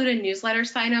to include a newsletter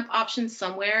sign-up option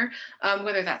somewhere,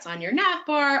 whether that's on your nav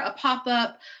bar, a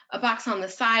pop-up, a box on the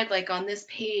side, like on this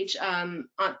page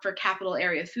for Capital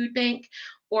Area Food Bank,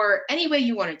 or any way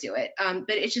you want to do it,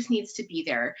 but it just needs to be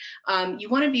there. You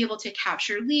want to be able to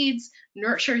capture leads,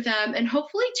 nurture them, and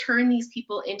hopefully turn these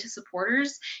people into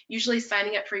supporters. Usually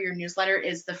signing up for your newsletter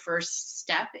is the first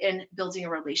step in building a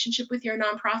relationship with your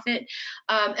nonprofit.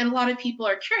 And a lot of people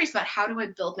are curious about, how do I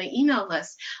build my email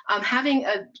list? Having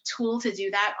a tool to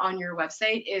do that on your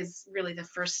website is really the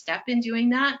first step in doing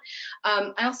that.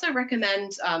 I also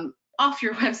recommend off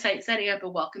your website, setting up a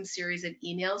welcome series of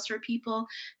emails for people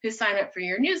who sign up for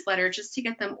your newsletter just to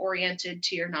get them oriented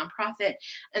to your nonprofit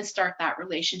and start that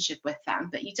relationship with them.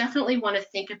 But you definitely want to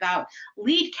think about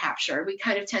lead capture. We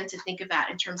kind of tend to think of that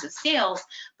in terms of sales,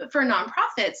 but for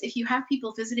nonprofits, if you have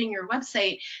people visiting your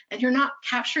website and you're not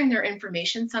capturing their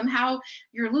information somehow,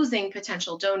 you're losing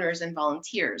potential donors and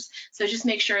volunteers. So just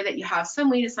make sure that you have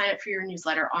some way to sign up for your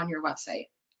newsletter on your website.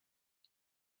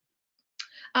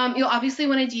 You'll obviously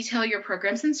want to detail your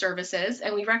programs and services,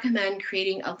 and we recommend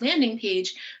creating a landing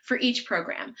page for each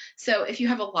program. So if you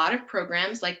have a lot of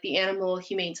programs like the Animal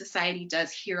Humane Society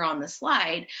does here on the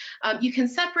slide, you can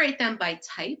separate them by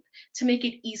type to make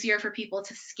it easier for people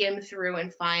to skim through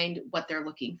and find what they're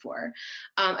looking for.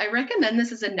 I recommend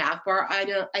this as a navbar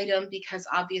item because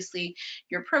obviously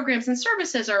your programs and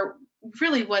services are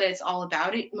really what it's all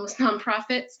about at most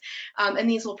nonprofits. And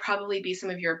these will probably be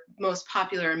some of your most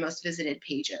popular and most visited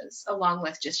pages, along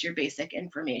with just your basic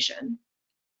information.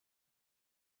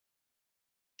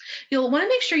 You'll want to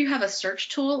make sure you have a search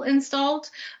tool installed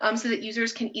so that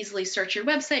users can easily search your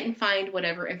website and find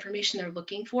whatever information they're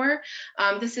looking for.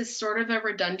 This is sort of a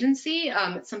redundancy.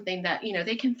 It's something that, you know,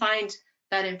 they can find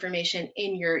that information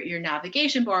in your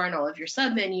navigation bar and all of your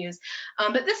submenus.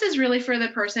 But this is really for the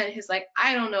person who's like,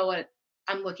 I don't know what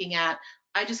I'm looking at.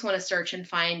 I just want to search and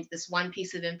find this one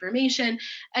piece of information,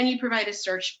 and you provide a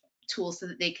search tool so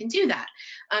that they can do that.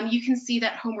 You can see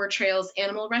that Homeward Trails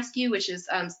Animal Rescue, which is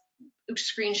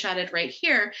screenshotted right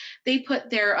here, they put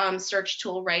their search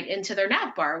tool right into their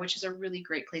nav bar, which is a really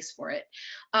great place for it.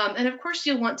 And of course,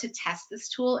 you'll want to test this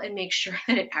tool and make sure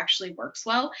that it actually works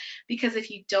well, because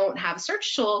if you don't have a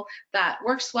search tool that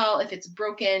works well, if it's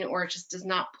broken or it just does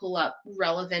not pull up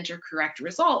relevant or correct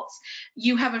results,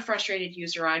 you have a frustrated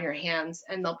user on your hands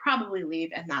and they'll probably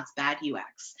leave, and that's bad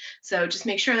UX. So just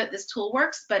make sure that this tool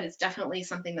works, but it's definitely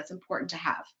something that's important to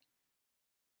have.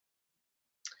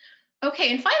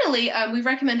 Okay, and finally, we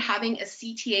recommend having a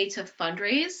CTA to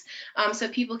fundraise so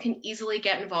people can easily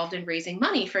get involved in raising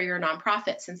money for your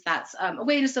nonprofit, since that's a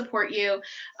way to support you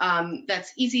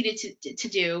that's easy to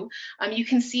do. You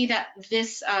can see that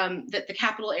that the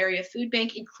Capital Area Food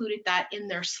Bank included that in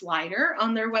their slider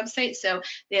on their website. So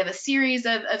they have a series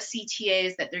of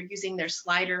CTAs that they're using their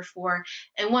slider for,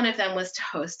 and one of them was to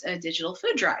host a digital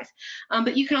food drive.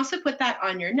 But you can also put that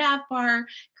on your nav bar,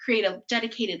 create a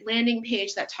dedicated landing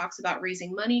page that talks about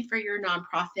raising money for your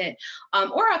nonprofit,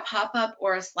 or a pop-up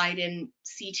or a slide-in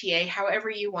CTA, however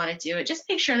you want to do it. Just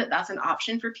make sure that that's an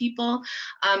option for people.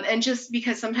 And just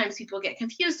because sometimes people get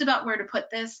confused about where to put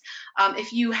this,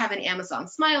 if you have an Amazon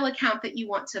Smile account that you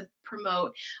want to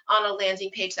promote on a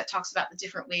landing page that talks about the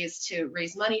different ways to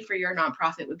raise money for your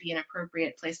nonprofit, would be an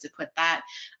appropriate place to put that,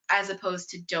 as opposed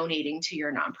to donating to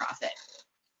your nonprofit.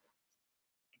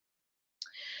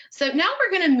 So now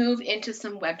we're going to move into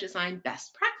some web design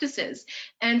best practices.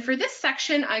 And for this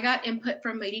section, I got input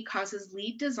from Mighty Cause's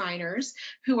lead designers,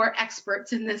 who are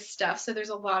experts in this stuff. So there's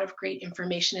a lot of great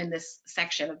information in this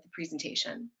section of the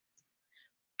presentation.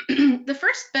 The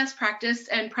first best practice,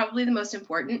 and probably the most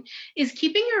important, is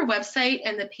keeping your website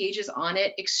and the pages on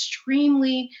it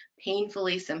extremely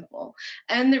painfully simple.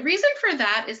 And the reason for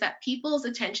that is that people's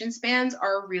attention spans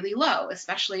are really low,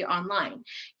 especially online.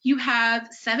 You have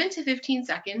 7 to 15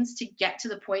 seconds to get to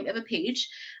the point of a page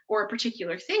or a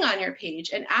particular thing on your page.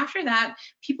 And after that,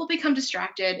 people become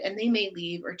distracted and they may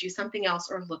leave or do something else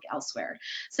or look elsewhere.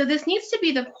 So this needs to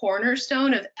be the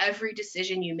cornerstone of every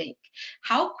decision you make.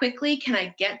 How quickly can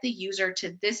I get the user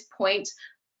to this point,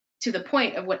 to the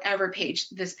point of whatever page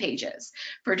this page is?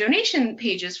 For donation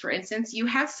pages, for instance, you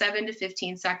have 7 to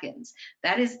 15 seconds.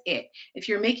 That is it. If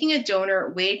you're making a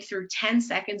donor wade through 10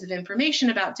 seconds of information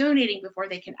about donating before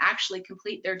they can actually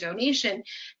complete their donation,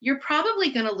 you're probably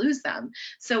going to lose them.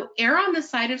 So err on the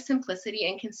side of simplicity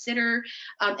and consider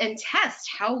and test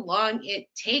how long it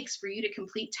takes for you to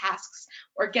complete tasks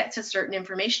or get to certain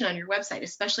information on your website,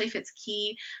 especially if it's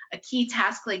a key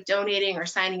task like donating or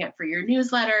signing up for your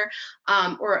newsletter,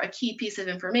 or a key piece of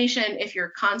information. If your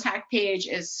contact page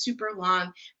is super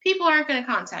long, people aren't going to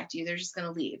contact you, they're just going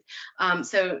to leave.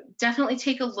 So definitely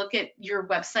take a look at your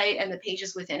website and the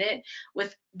pages within it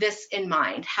with this in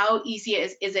mind. How easy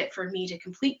is it for me to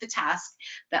complete the task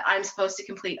that I'm supposed to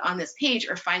complete on this page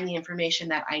or find the information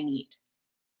that I need?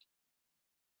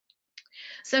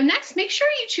 So next, make sure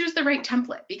you choose the right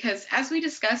template because as we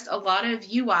discussed, a lot of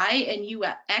UI and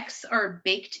UX are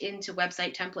baked into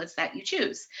website templates that you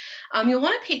choose. You'll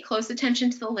want to pay close attention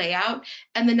to the layout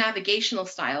and the navigational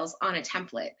styles on a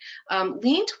template.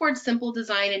 Lean towards simple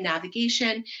design and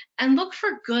navigation and look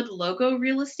for good logo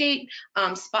real estate,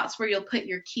 spots where you'll put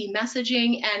your key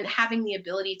messaging and having the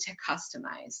ability to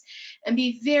customize. And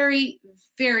be very,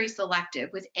 very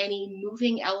selective with any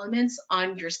moving elements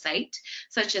on your site,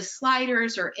 such as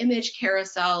sliders or image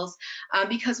carousels,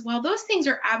 because while those things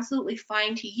are absolutely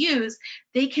fine to use,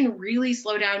 they can really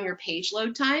slow down your page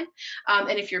load time.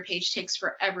 And if your page takes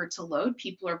forever to load,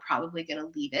 people are probably going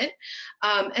to leave it.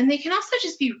 And they can also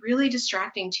just be really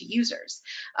distracting to users.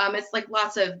 It's like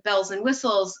lots of bells and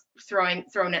whistles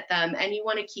thrown at them, and you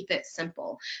want to keep it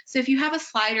simple. So if you have a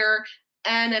slider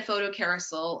and a photo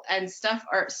carousel and stuff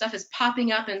is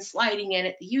popping up and sliding in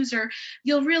at the user,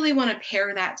 you'll really want to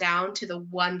pare that down to the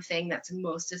one thing that's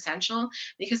most essential,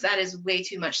 because that is way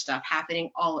too much stuff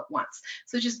happening all at once.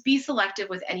 So just be selective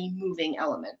with any moving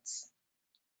elements.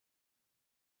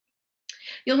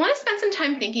 You'll want to spend some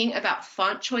time thinking about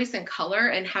font choice and color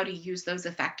and how to use those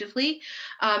effectively.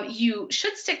 You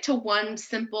should stick to one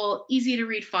simple, easy to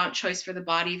read font choice for the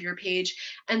body of your page,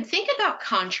 and think about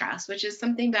contrast, which is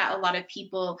something that a lot of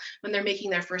people, when they're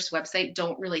making their first website,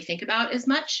 don't really think about as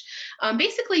much.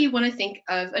 Basically, you want to think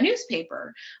of a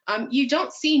newspaper. You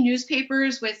don't see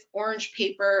newspapers with orange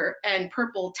paper and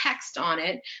purple text on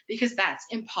it because that's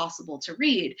impossible to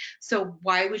read. So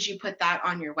why would you put that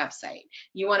on your website?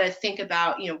 You want to think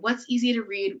about, what's easy to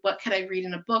read, what could I read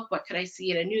in a book, what could I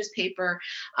see in a newspaper,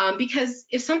 because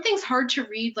if something's hard to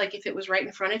read, like if it was right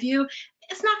in front of you,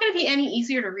 it's not going to be any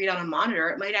easier to read on a monitor.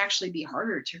 It might actually be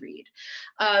harder to read.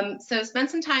 So spend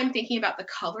some time thinking about the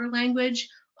color language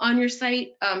on your site.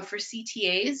 For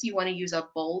CTAs, you want to use a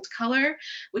bold color,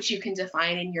 which you can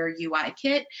define in your UI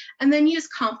kit, and then use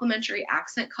complementary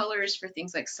accent colors for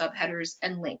things like subheaders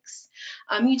and links.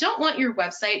 You don't want your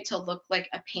website to look like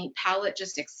a paint palette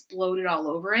just exploded all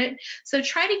over it, so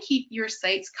try to keep your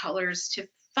site's colors to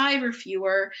 5 or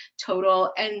fewer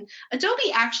total. And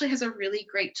Adobe actually has a really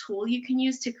great tool you can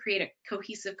use to create a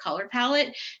cohesive color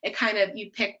palette.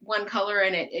 You pick one color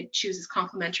and it chooses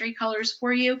complementary colors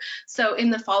for you. So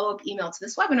in the follow-up email to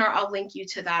this webinar, I'll link you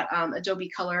to that Adobe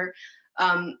Color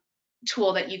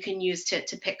tool that you can use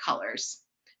to pick colors.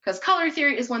 Because color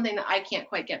theory is one thing that I can't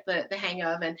quite get the hang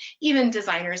of, and even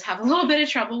designers have a little bit of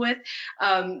trouble with.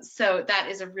 So that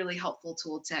is a really helpful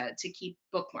tool to keep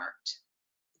bookmarked.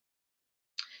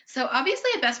 So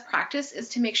obviously a best practice is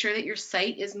to make sure that your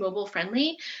site is mobile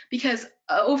friendly, because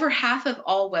over half of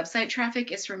all website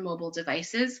traffic is from mobile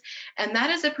devices, and that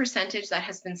is a percentage that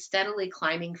has been steadily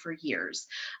climbing for years.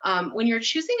 When you're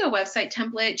choosing a website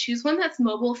template, choose one that's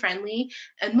mobile friendly,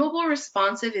 and mobile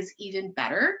responsive is even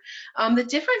better. The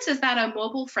difference is that a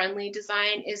mobile friendly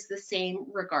design is the same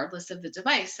regardless of the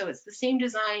device. So it's the same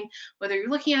design whether you're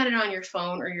looking at it on your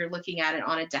phone or you're looking at it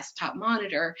on a desktop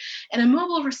monitor. And a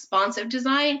mobile responsive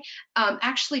design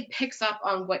actually picks up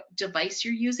on what device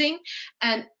you're using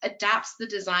and adapts the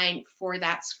design for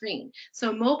that screen.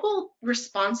 So mobile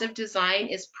responsive design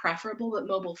is preferable, but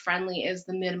mobile friendly is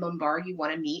the minimum bar you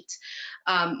want to meet.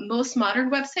 Most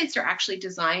modern websites are actually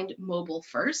designed mobile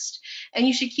first, and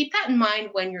you should keep that in mind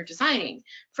when you're designing.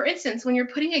 For instance, when you're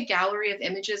putting a gallery of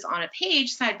images on a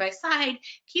page side by side,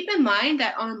 keep in mind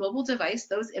that on a mobile device,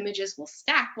 those images will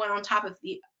stack one on top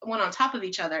of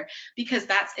each other, because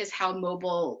that is how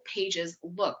mobile pages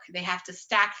look. They have to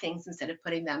stack things instead of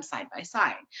putting them side by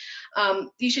side.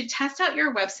 You should test out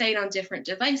your website on different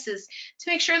devices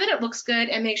to make sure that it looks good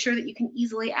and make sure that you can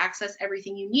easily access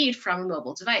everything you need from a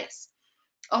mobile device.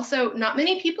 Also, not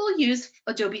many people use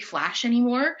Adobe Flash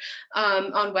anymore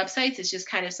on websites. It's just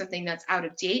kind of something that's out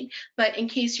of date. But in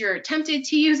case you're tempted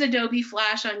to use Adobe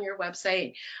Flash on your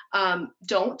website,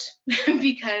 don't,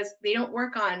 because they don't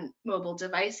work on mobile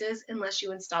devices unless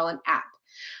you install an app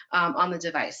on the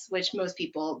device, which most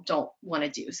people don't want to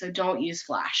do. So don't use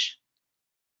Flash.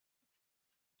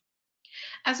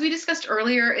 As we discussed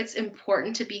earlier, it's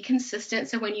important to be consistent.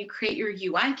 So when you create your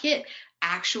UI kit,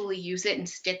 actually use it and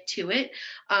stick to it.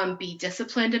 Be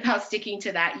disciplined about sticking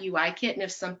to that UI kit. And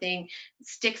if something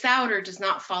sticks out or does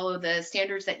not follow the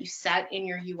standards that you set in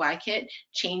your UI kit,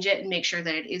 change it and make sure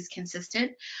that it is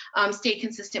consistent. Stay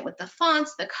consistent with the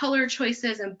fonts, the color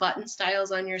choices, and button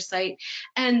styles on your site.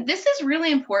 And this is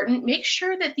really important. Make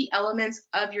sure that the elements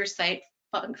of your site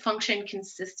function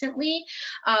consistently,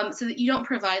 so that you don't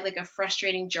provide like a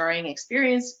frustrating, jarring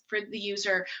experience for the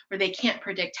user where they can't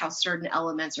predict how certain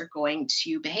elements are going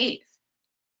to behave.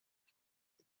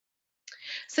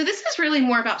 So this is really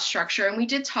more about structure, and we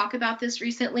did talk about this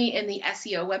recently in the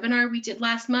SEO webinar we did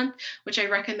last month, which I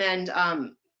recommend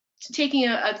taking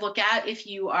a look at if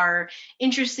you are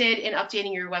interested in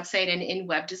updating your website and in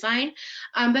web design.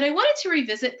 But I wanted to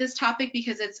revisit this topic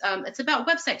because it's about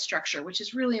website structure, which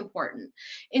is really important.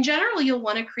 In general, you'll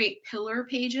want to create pillar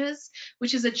pages,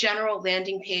 which is a general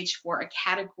landing page for a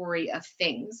category of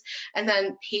things, and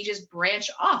then pages branch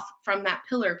off from that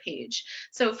pillar page.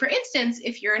 So for instance,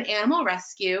 if you're an animal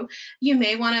rescue, you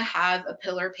may want to have a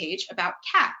pillar page about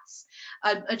cats.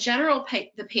 A general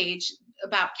the page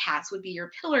about cats would be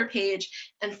your pillar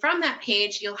page, and from that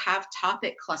page you'll have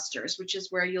topic clusters, which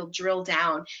is where you'll drill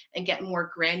down and get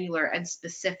more granular and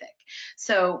specific.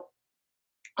 So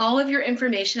all of your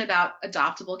information about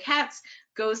adoptable cats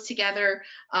goes together,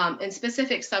 and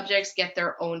specific subjects get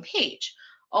their own page.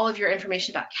 All of your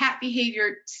information about cat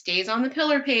behavior stays on the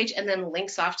pillar page and then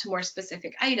links off to more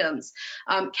specific items.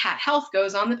 Cat health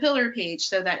goes on the pillar page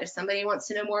so that if somebody wants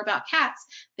to know more about cats,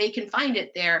 they can find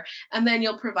it there. And then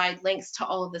you'll provide links to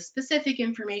all of the specific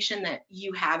information that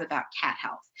you have about cat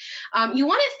health. You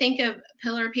want to think of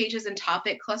pillar pages and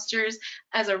topic clusters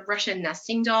as a Russian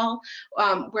nesting doll,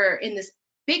 where in this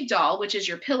big doll, which is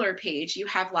your pillar page, you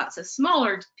have lots of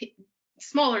smaller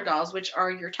dolls, which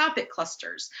are your topic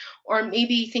clusters. Or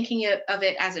maybe thinking of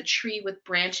it as a tree with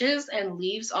branches and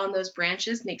leaves on those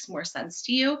branches makes more sense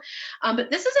to you.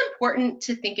 But this is important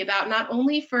to think about, not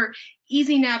only for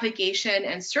easy navigation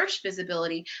and search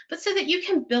visibility, but so that you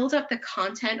can build up the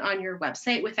content on your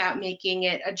website without making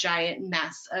it a giant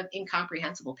mess of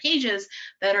incomprehensible pages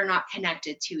that are not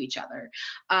connected to each other.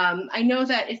 I know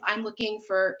that if I'm looking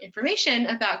for information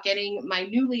about getting my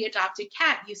newly adopted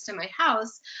cat used to my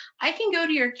house, I can go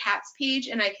to your cats page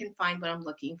and I can find what I'm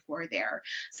looking for there.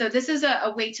 So this is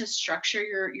a way to structure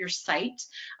your site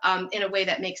in a way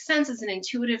that makes sense, as an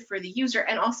intuitive for the user,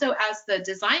 and also as the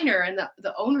designer and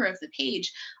the owner of the page,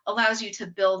 allows you to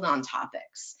build on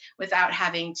topics without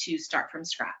having to start from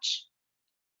scratch.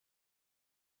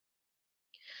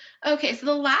 Okay, so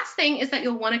the last thing is that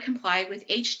you'll want to comply with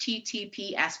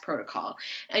HTTPS protocol,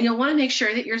 and you'll want to make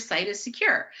sure that your site is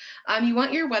secure. You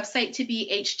want your website to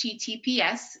be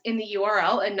HTTPS in the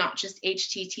URL and not just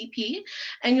HTTP,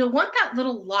 and you'll want that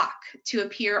little lock to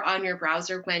appear on your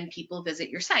browser when people visit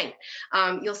your site.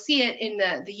 You'll see it in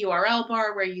the URL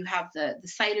bar where you have the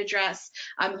site address.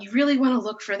 You really want to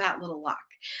look for that little lock.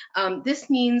 This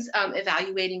means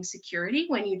evaluating security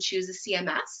when you choose a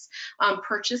CMS,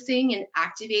 purchasing and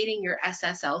activating your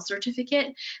SSL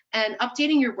certificate, and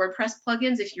updating your WordPress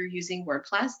plugins if you're using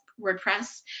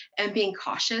WordPress, and being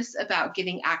cautious about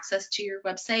giving access to your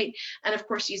website, and of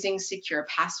course using secure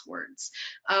passwords.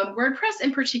 WordPress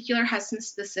in particular has some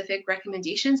specific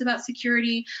recommendations about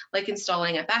security, like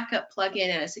installing a backup plugin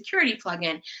and a security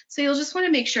plugin, so you'll just want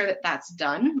to make sure that that's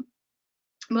done.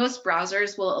 Most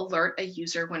browsers will alert a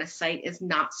user when a site is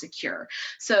not secure.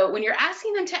 So when you're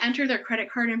asking them to enter their credit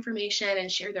card information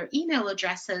and share their email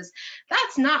addresses,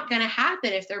 that's not going to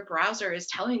happen if their browser is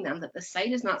telling them that the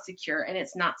site is not secure and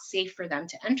it's not safe for them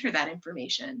to enter that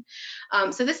information.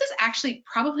 So this is actually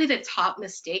probably the top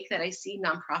mistake that I see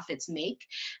nonprofits make,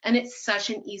 and it's such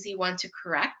an easy one to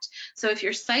correct. So if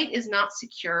your site is not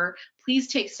secure, please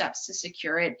take steps to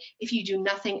secure it. If you do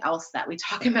nothing else that we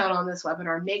talk about on this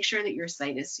webinar, make sure that your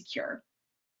site is secure.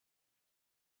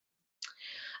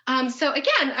 So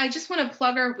again, I just want to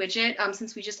plug our widget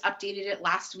since we just updated it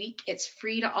last week. It's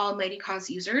free to all Mighty Cause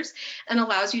users and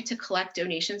allows you to collect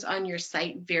donations on your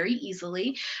site very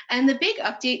easily. And the big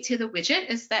update to the widget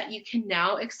is that you can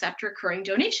now accept recurring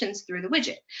donations through the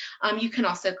widget. You can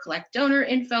also collect donor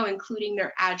info, including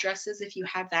their addresses if you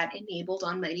have that enabled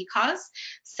on Mighty Cause,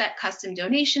 set custom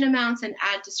donation amounts, and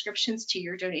add descriptions to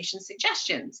your donation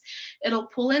suggestions. It'll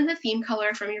pull in the theme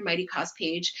color from your Mighty Cause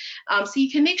page, so you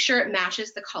can make sure it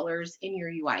matches the colors in your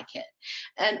UI kit.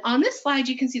 And on this slide,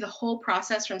 you can see the whole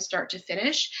process from start to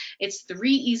finish. It's 3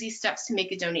 easy steps to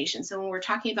make a donation. So when we're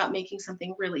talking about making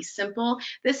something really simple,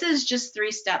 this is just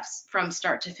 3 steps from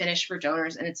start to finish for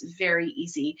donors, and it's very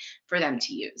easy for them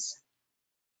to use.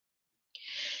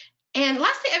 And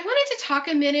lastly, I wanted to talk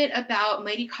a minute about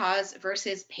Mighty Cause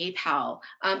versus PayPal,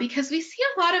 because we see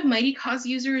a lot of Mighty Cause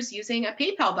users using a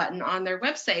PayPal button on their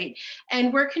website,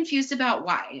 and we're confused about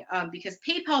why, because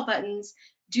PayPal buttons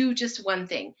do just one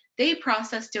thing. They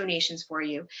process donations for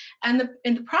you. And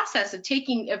in the process of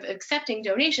accepting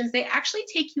donations, they actually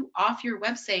take you off your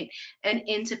website and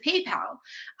into PayPal.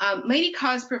 Mighty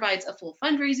Cause provides a full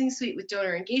fundraising suite with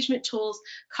donor engagement tools,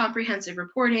 comprehensive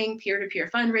reporting, peer-to-peer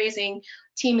fundraising,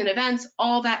 team and events,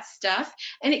 all that stuff.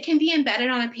 And it can be embedded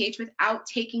on a page without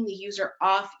taking the user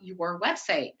off your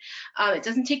website. It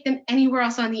doesn't take them anywhere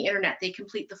else on the internet. They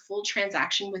complete the full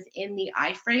transaction within the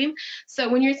iframe. So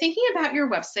when you're thinking about your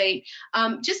website,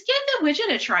 just give the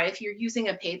widget a try. If you're using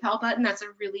a PayPal button, that's a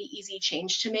really easy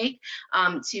change to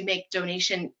make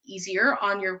donation easier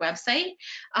on your website.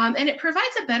 And it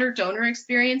provides a better donor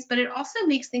experience, but it also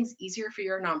makes things easier for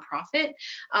your nonprofit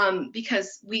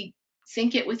because we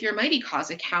sync it with your Mighty Cause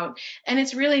account, and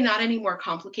it's really not any more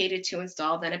complicated to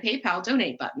install than a PayPal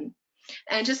donate button.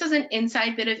 And just as an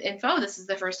inside bit of info, this is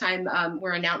the first time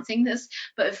we're announcing this,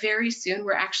 but very soon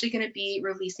we're actually going to be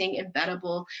releasing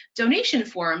embeddable donation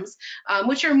forms,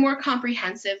 which are more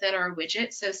comprehensive than our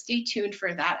widget. So stay tuned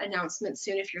for that announcement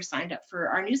soon if you're signed up for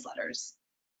our newsletters.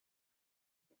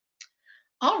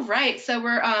 All right, so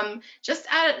we're just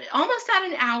almost at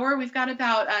an hour. We've got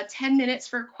about 10 minutes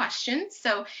for questions.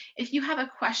 So if you have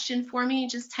a question for me,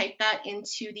 just type that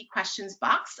into the questions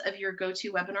box of your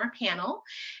GoToWebinar panel,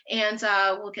 and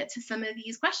we'll get to some of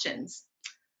these questions.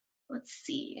 Let's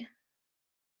see.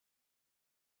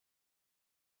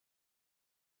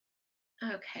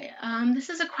 Okay,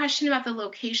 this is a question about the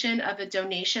location of a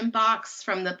donation box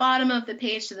from the bottom of the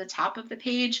page to the top of the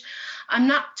page. I'm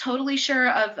not totally sure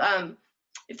of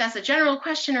if that's a general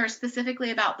question or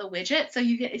specifically about the widget. So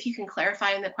if you can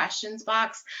clarify in the questions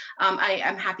box,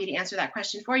 I'm happy to answer that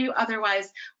question for you.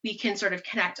 Otherwise, we can sort of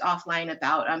connect offline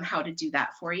about how to do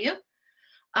that for you.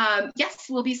 Yes,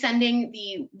 we'll be sending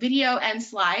the video and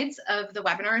slides of the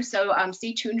webinar, so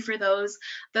stay tuned for those.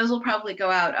 Those will probably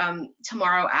go out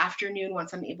tomorrow afternoon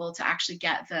once I'm able to actually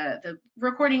get the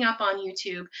recording up on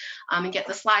YouTube and get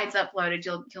the slides uploaded.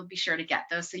 You'll be sure to get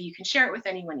those so you can share it with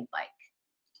anyone you'd like.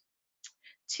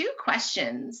 2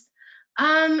 questions.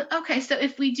 Okay, so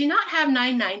if we do not have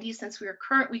 990, since we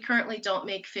currently don't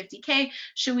make 50K,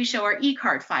 should we show our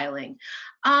e-card filing?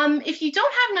 If you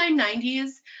don't have 990s,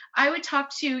 I would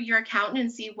talk to your accountant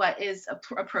and see what is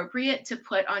appropriate to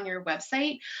put on your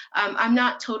website. I'm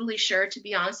not totally sure, to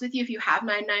be honest with you. If you have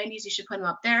 990s, you should put them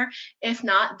up there. If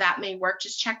not, that may work.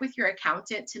 Just check with your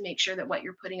accountant to make sure that what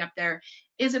you're putting up there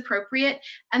is appropriate.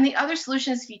 And the other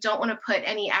solution is if you don't want to put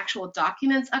any actual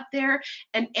documents up there,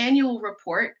 an annual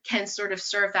report can sort of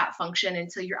serve that function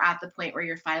until you're at the point where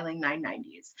you're filing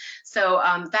 990s. So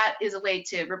that is a way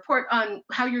to report on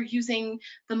how you're using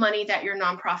the money that your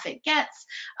nonprofit gets,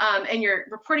 and you're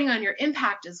reporting on your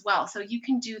impact as well. So you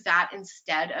can do that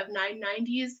instead of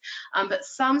 990s, but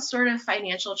some sort of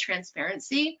financial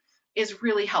transparency is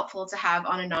really helpful to have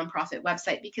on a nonprofit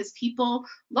website because people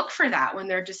look for that when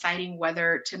they're deciding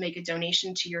whether to make a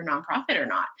donation to your nonprofit or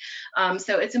not.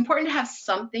 So it's important to have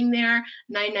something there.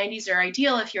 990s are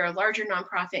ideal if you're a larger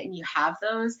nonprofit and you have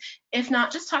those. If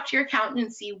not, just talk to your accountant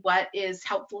and see what is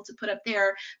helpful to put up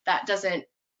there that doesn't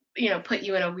put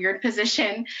you in a weird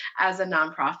position as a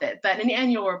nonprofit. But an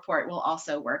annual report will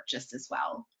also work just as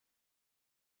well.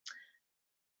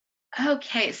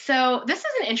 Okay, so this is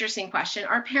an interesting question.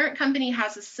 Our parent company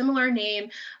has a similar name,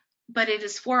 but it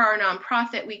is for our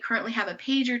nonprofit. We currently have a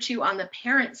page or 2 on the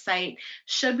parent site.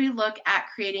 Should we look at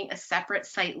creating a separate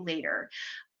site later?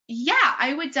 Yeah,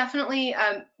 I would definitely,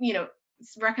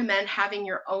 recommend having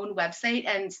your own website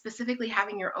and specifically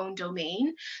having your own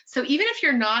domain. So even if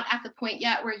you're not at the point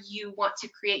yet where you want to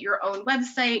create your own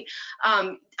website,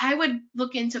 I would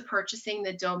look into purchasing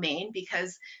the domain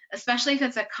because especially if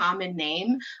it's a common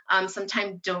name,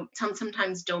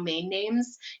 sometimes domain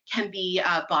names can be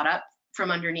bought up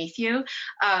from underneath you.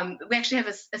 We actually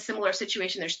have a similar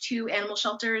situation. There's 2 animal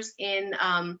shelters in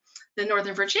the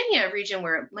Northern Virginia region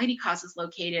where Mighty Cause is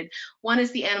located. One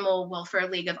is the Animal Welfare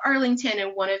League of Arlington,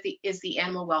 and one is the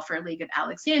Animal Welfare League of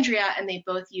Alexandria, and they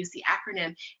both use the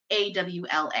acronym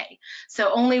AWLA.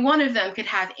 So only one of them could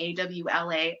have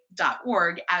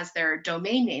awla.org as their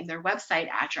domain name, their website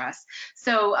address.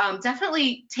 So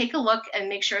definitely take a look and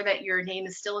make sure that your name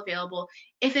is still available.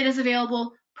 If it is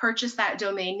available, purchase that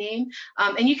domain name,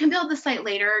 and you can build the site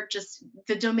later. Just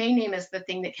the domain name is the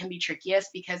thing that can be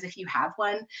trickiest because if you have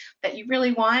one that you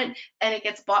really want and it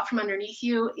gets bought from underneath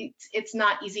you, it's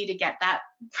not easy to get that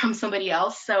from somebody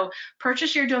else. So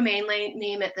purchase your domain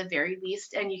name at the very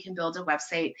least, and you can build a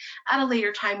website at a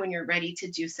later time when you're ready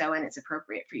to do so and it's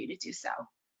appropriate for you to do so.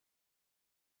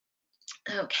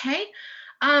 Okay.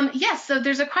 Yes, so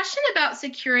there's a question about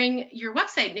securing your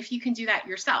website and if you can do that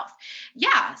yourself.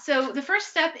 Yeah, so the first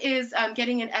step is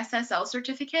getting an SSL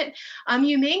certificate.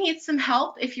 You may need some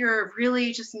help if you're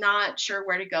really just not sure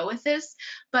where to go with this,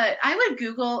 but I would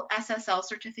Google SSL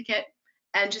certificate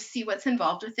and just see what's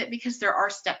involved with it, because there are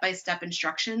step-by-step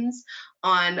instructions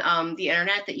on the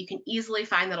internet that you can easily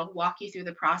find that'll walk you through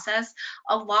the process.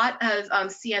 A lot of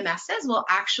CMSs will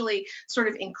actually sort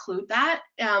of include that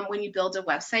when you build a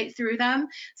website through them.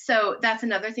 So that's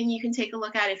another thing you can take a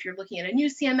look at if you're looking at a new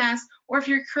CMS, or if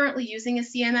you're currently using a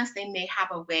CMS, they may have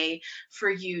a way for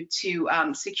you to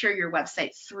secure your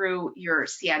website through your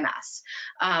CMS.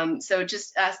 So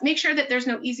just make sure that there's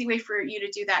no easy way for you to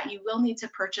do that. You will need to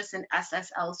purchase an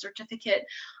SSL certificate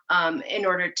in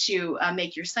order to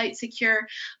make your site secure.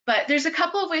 But there's a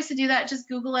couple of ways to do that. Just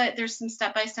Google it. There's some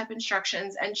step-by-step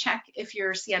instructions, and check if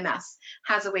your CMS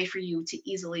has a way for you to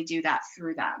easily do that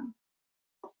through them.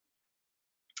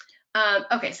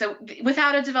 Okay, so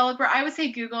without a developer, I would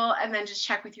say Google, and then just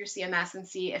check with your CMS and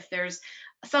see if there's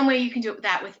some way you can do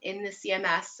that within the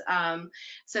CMS,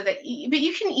 so that, but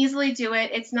you can easily do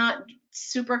it. It's not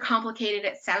super complicated.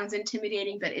 It sounds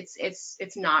intimidating, but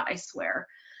it's not, I swear.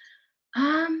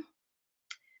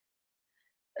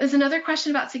 There's another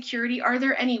question about security. Are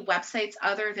there any websites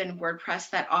other than WordPress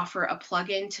that offer a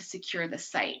plugin to secure the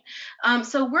site?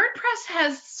 So WordPress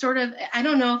has sort of, I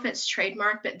don't know if it's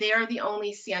trademarked, but they are the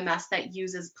only CMS that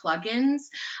uses plugins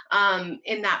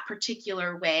in that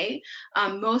particular way.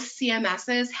 Most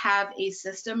CMSs have a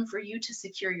system for you to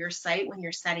secure your site when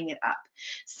you're setting it up.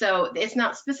 So it's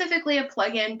not specifically a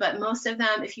plugin, but most of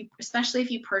them, especially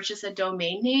if you purchase a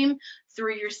domain name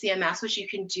through your CMS, which you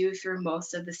can do through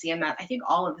most of the CMS, I think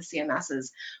all of the CMSs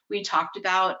we talked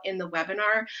about in the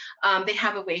webinar, they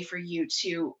have a way for you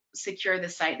to secure the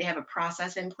site. They have a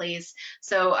process in place.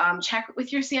 So check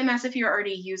with your CMS if you're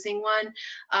already using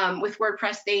one. With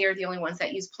WordPress, they are the only ones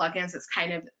that use plugins. It's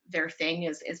kind of their thing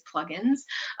is plugins.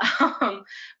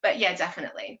 But yeah,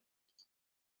 definitely.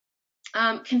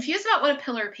 Confused about what a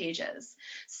pillar page is.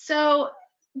 So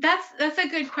that's a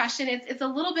good question. It's a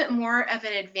little bit more of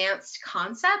an advanced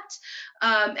concept.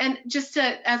 And just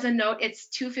as a note, it's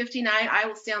 2:59. I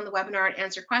will stay on the webinar and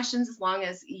answer questions as long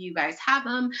as you guys have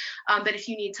them. But if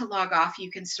you need to log off,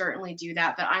 you can certainly do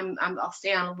that. But I'll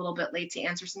stay on a little bit late to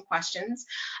answer some questions.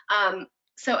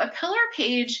 So a pillar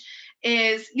page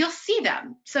is, you'll see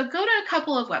them. So go to a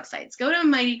couple of websites. Go to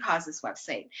Mighty Causes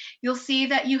website. You'll see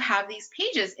that you have these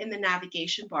pages in the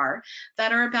navigation bar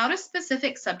that are about a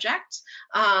specific subject,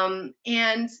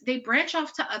 and they branch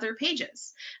off to other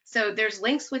pages. So there's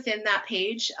links within that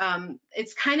page.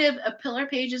 It's kind of, a pillar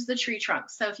page is the tree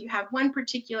trunk. So if you have one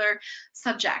particular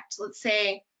subject, let's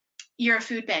say you're a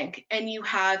food bank and you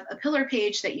have a pillar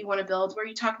page that you want to build where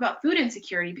you talk about food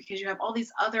insecurity, because you have all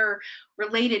these other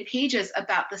related pages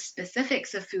about the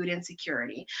specifics of food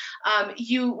insecurity.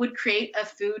 You would create a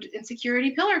food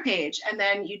insecurity pillar page, and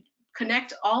then you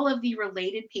connect all of the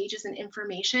related pages and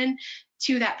information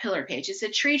to that pillar page. It's a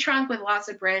tree trunk with lots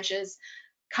of branches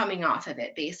coming off of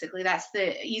it, basically. That's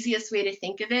the easiest way to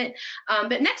think of it.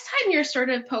 But next time you're sort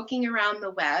of poking around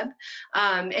the web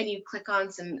and you click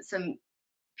on some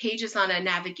pages on a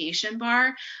navigation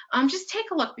bar, just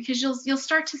take a look, because you'll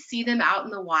start to see them out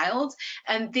in the wild,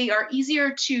 and they are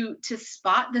easier to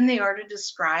spot than they are to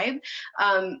describe.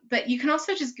 But you can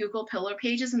also just Google pillar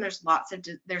pages, and there's lots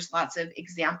of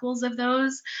examples of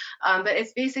those. But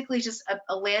it's basically just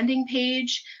a landing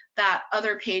page that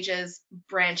other pages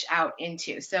branch out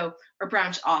into, or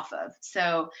branch off of.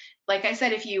 So like I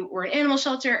said, if you were an animal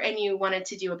shelter and you wanted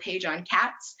to do a page on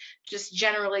cats, just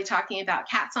generally talking about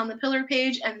cats on the pillar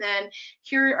page, and then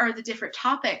here are the different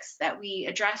topics that we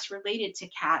address related to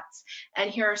cats, and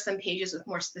here are some pages with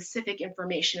more specific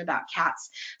information about cats,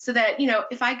 so that, you know,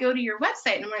 if I go to your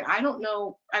website and I'm like, I don't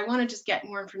know, I want to just get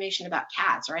more information about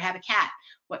cats, or I have a cat,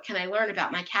 what can I learn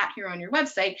about my cat here on your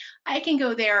website? I can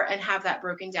go there and have that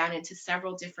broken down into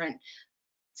several different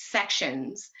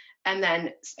sections, and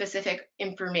then specific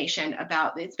information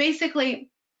about it. It's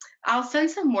basically, I'll send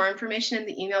some more information in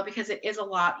the email, because it is a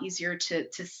lot easier to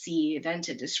see than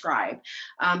to describe.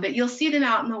 But you'll see them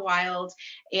out in the wild,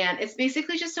 and it's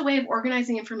basically just a way of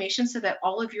organizing information so that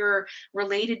all of your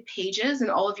related pages and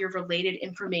all of your related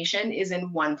information is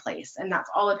in one place. And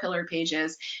that's all a pillar page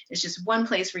is. It's just one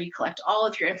place where you collect all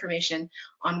of your information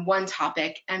on one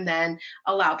topic, and then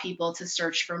allow people to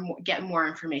search for more, get more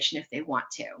information if they want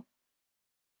to.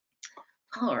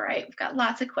 All right, we've got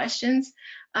lots of questions.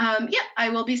 Yeah,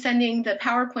 I will be sending the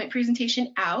PowerPoint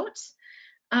presentation out.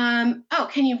 Oh,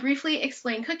 can you briefly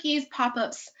explain cookies,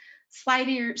 pop-ups,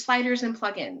 sliders, and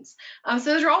plugins? So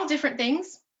those are all different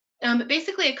things. But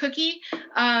basically a cookie,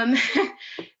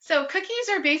 so So cookies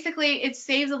are basically, it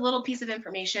saves a little piece of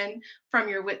information from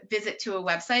your visit to a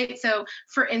website. So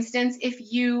for instance, if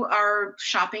you are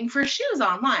shopping for shoes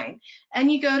online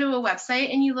and you go to a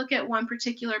website and you look at one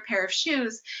particular pair of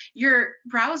shoes, your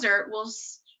browser will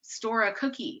store a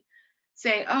cookie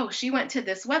saying, oh, she went to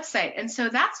this website. And so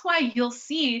that's why you'll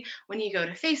see when you go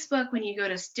to Facebook, when you go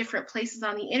to different places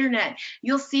on the internet,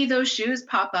 you'll see those shoes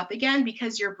pop up again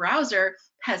because your browser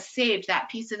has saved that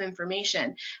piece of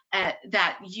information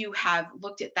that you have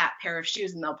looked at that pair of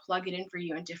shoes, and they'll plug it in for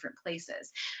you in different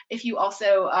places. If you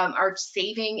also are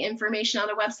saving information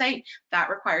on a website, that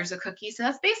requires a cookie. So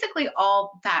that's basically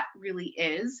all that really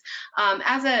is.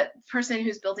 As a person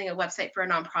who's building a website for a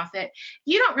nonprofit,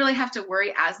 you don't really have to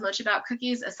worry as much about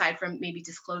cookies, aside from maybe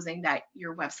disclosing that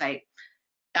your website,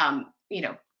 you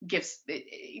know, gives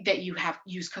that you have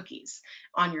used cookies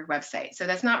on your website. So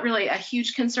that's not really a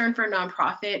huge concern for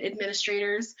nonprofit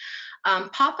administrators.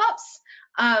 Pop-ups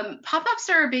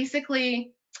are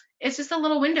basically, it's just a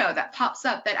little window that pops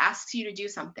up that asks you to do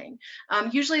something.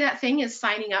 Usually that thing is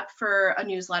signing up for a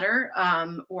newsletter,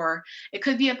 or it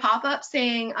could be a pop-up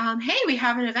saying, hey, we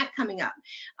have an event coming up.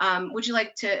 Would you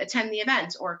like to attend the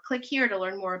event? Or click here to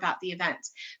learn more about the event.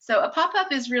 So a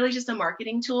pop-up is really just a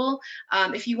marketing tool.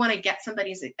 If you want to get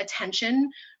somebody's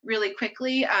attention really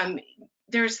quickly,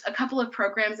 there's a couple of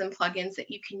programs and plugins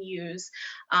that you can use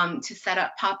to set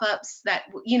up pop-ups that,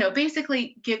 you know,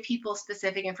 basically give people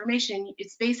specific information.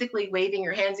 It's basically waving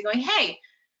your hands and going, hey,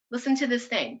 listen to this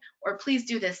thing, or please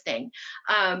do this thing.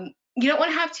 You don't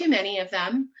want to have too many of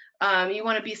them. You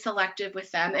want to be selective with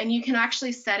them, and you can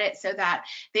actually set it so that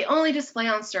they only display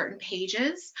on certain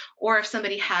pages, or if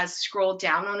somebody has scrolled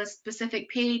down on a specific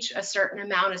page, a certain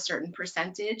amount, a certain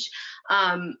percentage.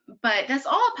 But that's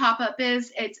all a pop-up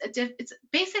is. It's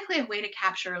basically a way to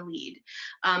capture a lead.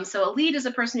 So a lead is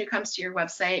a person who comes to your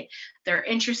website, they're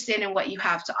interested in what you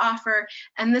have to offer,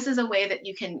 and this is a way that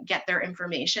you can get their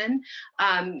information.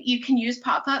 You can use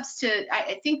pop-ups to,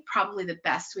 I think probably the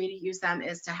best way to use them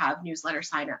is to have newsletter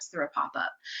signups through a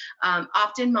pop-up.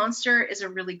 Opt-in Monster is a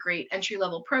really great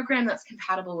entry-level program that's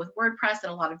compatible with WordPress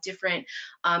and a lot of different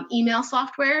email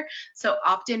software. So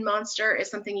Opt-in Monster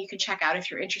is something you can check out if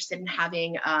you're interested in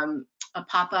having a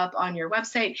pop-up on your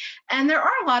website. And there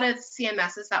are a lot of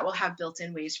CMSs that will have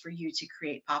built-in ways for you to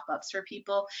create pop-ups for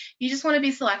people. You just want to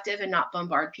be selective and not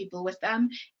bombard people with them,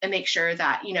 and make sure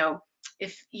that, you know,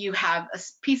 if you have a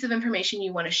piece of information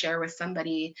you want to share with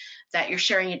somebody, that you're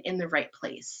sharing it in the right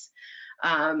place.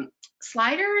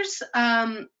 Sliders,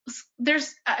 I'm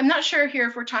not sure here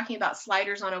if we're talking about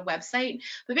sliders on a website,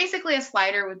 but basically a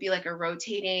slider would be like a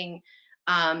rotating,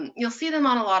 you'll see them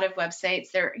on a lot of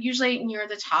websites. They're usually near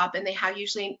the top, and they have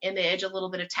usually an image, a little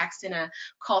bit of text, and a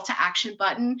call to action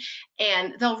button,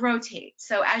 and they'll rotate.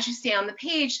 So as you stay on the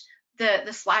page,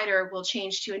 the slider will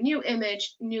change to a new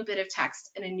image, new bit of text,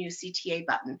 and a new CTA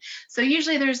button. So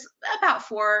usually there's about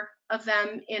 4 of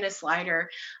them in a slider.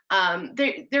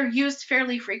 They're used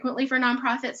fairly frequently for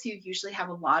nonprofits who usually have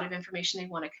a lot of information they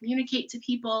want to communicate to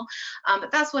people,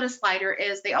 but that's what a slider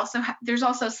is. There's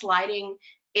also sliding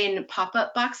in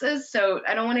pop-up boxes, so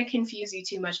I don't want to confuse you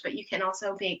too much, but you can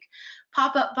also make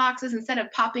pop-up boxes. Instead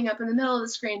of popping up in the middle of the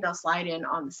screen, they'll slide in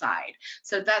on the side.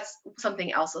 So that's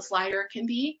something else a slider can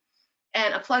be.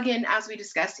 And a plugin, as we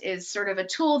discussed, is sort of a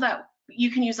tool that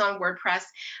you can use on WordPress.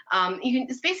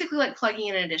 It's basically like plugging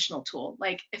in an additional tool.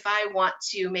 Like if I want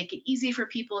to make it easy for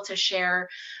people to share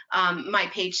my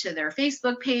page to their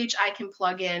Facebook page, I can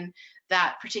plug in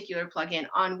that particular plugin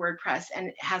on WordPress, and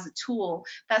it has a tool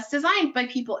that's designed by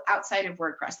people outside of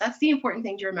WordPress. That's the important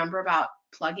thing to remember about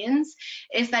plugins,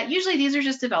 is that usually these are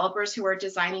just developers who are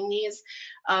designing these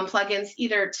plugins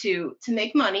either to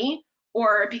make money,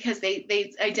 or because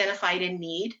they identified a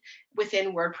need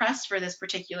within WordPress for this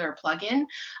particular plugin.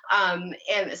 And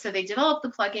so they develop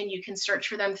the plugin. You can search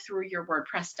for them through your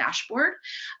WordPress dashboard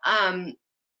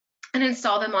and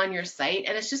install them on your site.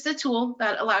 And it's just a tool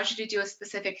that allows you to do a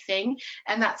specific thing.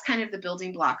 And that's kind of the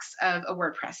building blocks of a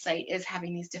WordPress site, is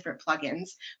having these different plugins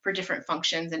for different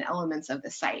functions and elements of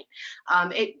the site.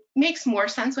 It makes more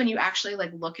sense when you actually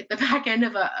look at the back end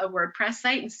of a WordPress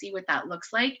site and see what that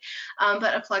looks like.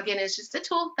 But a plugin is just a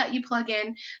tool that you plug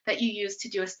in that you use to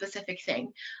do a specific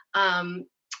thing. And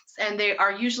they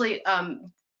are usually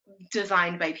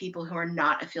designed by people who are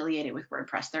not affiliated with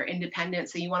WordPress. They're independent,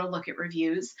 so you want to look at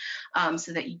reviews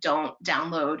so that you don't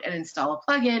download and install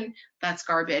a plugin that's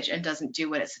garbage and doesn't do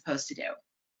what it's supposed to do.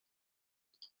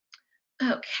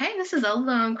 Okay, this is a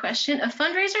long question. A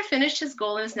fundraiser finished his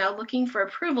goal and is now looking for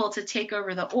approval to take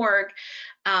over the org.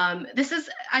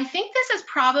 I think this is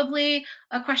probably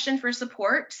a question for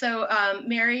support. So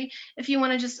Mary, if you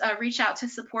want to just reach out to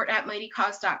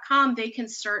support@mightycause.com, they can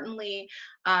certainly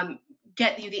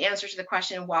get you the answer to the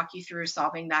question and walk you through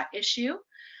solving that issue.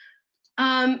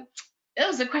 It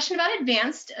was a question about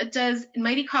advanced. Does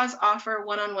Mighty Cause offer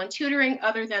one-on-one tutoring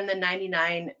other than the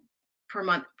 $99 per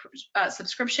month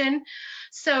subscription?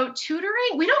 So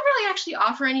tutoring, we don't really actually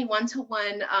offer any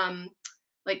one-to-one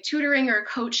like tutoring or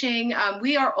coaching.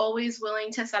 We are always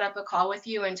willing to set up a call with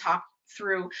you and talk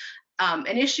through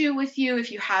an issue with you.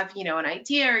 If you have, an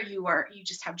idea, or you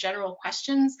just have general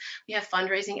questions, we have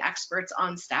fundraising experts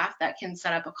on staff that can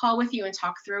set up a call with you and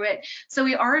talk through it. So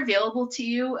we are available to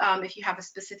you if you have a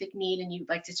specific need and you'd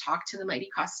like to talk to the Mighty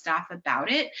Cause staff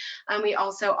about it. We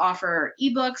also offer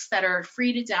ebooks that are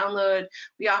free to download.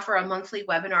 We offer a monthly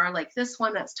webinar like this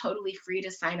one that's totally free to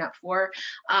sign up for.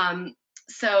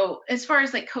 So as far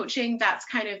as like coaching, that's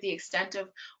kind of the extent of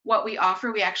what we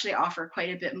offer. We actually offer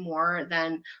quite a bit more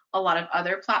than a lot of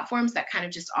other platforms that kind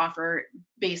of just offer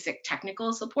basic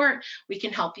technical support. We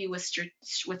can help you with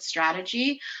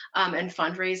strategy and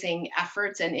fundraising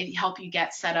efforts, and help you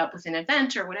get set up with an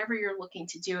event or whatever you're looking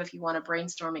to do. If you want to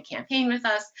brainstorm a campaign with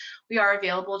us, we are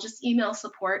available. Just email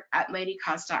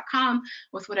support@mightycause.com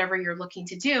with whatever you're looking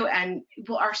to do, and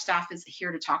our staff is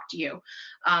here to talk to you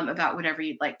about whatever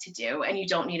you'd like to do. And you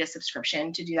don't need a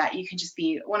subscription to do that. You can just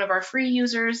be one of our free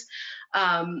users.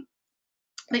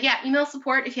 But yeah, email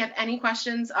support if you have any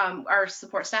questions. Our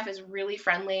support staff is really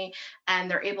friendly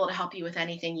and they're able to help you with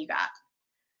anything you got.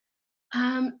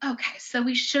 Okay,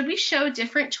 so should we show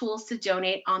different tools to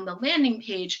donate on the landing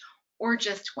page or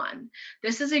just one?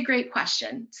 This is a great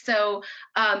question. So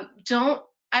I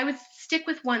would stick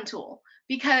with one tool,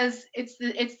 because it's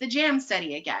the jam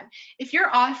study again. If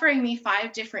you're offering me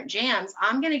 5 different jams,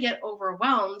 I'm going to get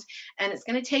overwhelmed, and it's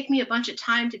going to take me a bunch of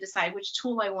time to decide which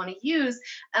tool I want to use,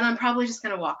 and I'm probably just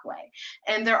going to walk away.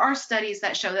 And there are studies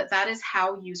that show that that is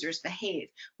how users behave.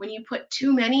 When you put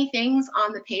too many things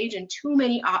on the page and too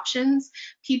many options,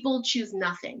 people choose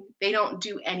nothing. They don't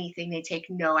do anything. They take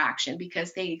no action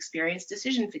because they experience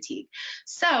decision fatigue.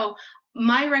 So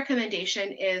my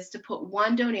recommendation is to put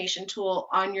one donation tool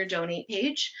on your donate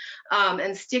page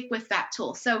and stick with that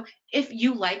tool. So if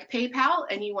you like PayPal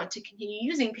and you want to continue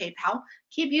using PayPal,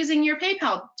 keep using your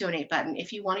PayPal donate button.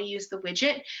 If you want to use the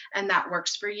widget and that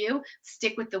works for you,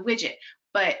 stick with the widget.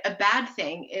 But a bad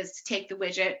thing is to take the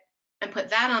widget and put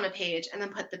that on a page and then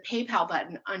put the PayPal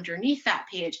button underneath that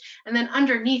page. And then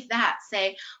underneath that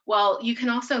say, well, you can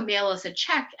also mail us a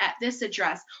check at this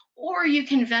address, or you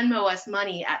can Venmo us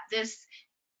money at this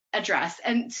address,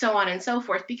 and so on and so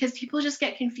forth, because people just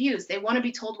get confused. They want to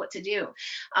be told what to do.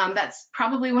 That's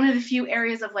probably one of the few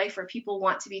areas of life where people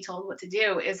want to be told what to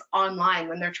do is online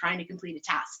when they're trying to complete a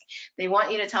task. They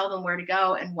want you to tell them where to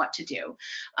go and what to do.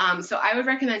 So I would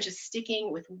recommend just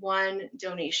sticking with one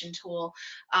donation tool.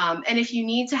 And if you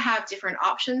need to have different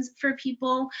options for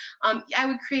people, I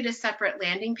would create a separate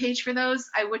landing page for those.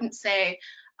 I wouldn't say,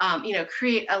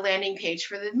 create a landing page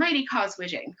for the Mighty Cause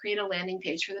widget and create a landing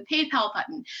page for the PayPal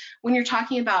button. When you're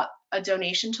talking about a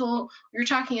donation tool, you're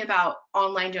talking about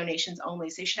online donations only.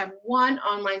 So you should have one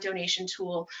online donation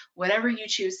tool, whatever you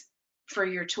choose for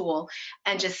your tool,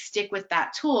 and just stick with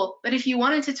that tool. But if you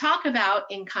wanted to talk about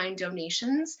in-kind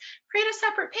donations, create a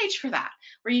separate page for that,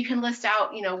 where you can list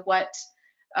out,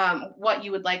 what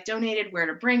you would like donated, where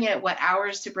to bring it, what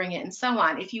hours to bring it, and so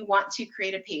on. If you want to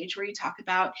create a page where you talk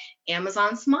about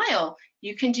Amazon Smile,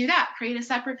 you can do that. Create a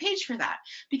separate page for that,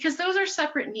 because those are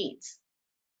separate needs.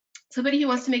 Somebody who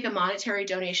wants to make a monetary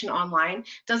donation online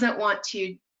doesn't want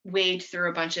to wade through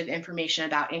a bunch of information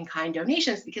about in-kind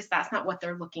donations, because that's not what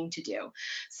they're looking to do.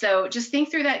 So just think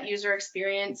through that user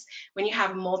experience. When you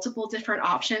have multiple different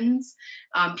options,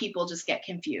 people just get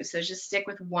confused. So just stick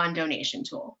with one donation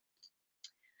tool.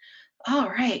 All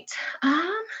right.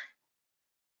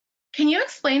 Can you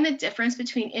explain the difference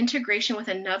between integration with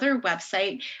another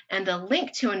website and a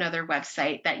link to another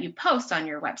website that you post on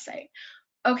your website?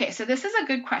 Okay, so this is a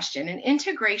good question. An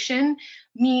integration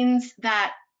means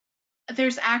that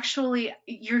there's actually,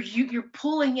 you're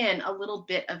pulling in a little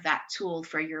bit of that tool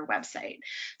for your website.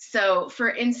 So for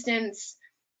instance,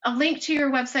 a link to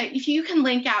your website, if you can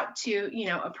link out to,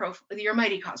 your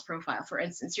Mighty Cause profile, for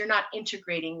instance, you're not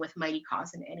integrating with Mighty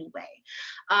Cause in any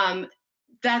way.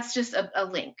 That's just a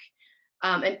link.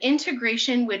 An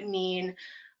integration would mean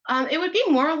It would be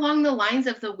more along the lines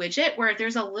of the widget where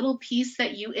there's a little piece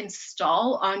that you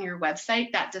install on your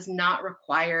website that does not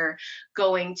require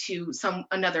going to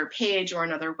another page or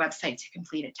another website to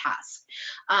complete a task.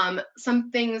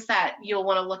 Some things that you'll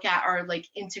want to look at are like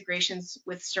integrations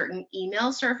with certain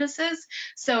email services.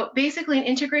 So basically an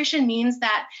integration means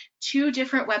that two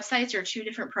different websites or two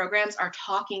different programs are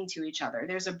talking to each other.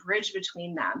 There's a bridge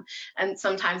between them. And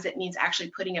sometimes it means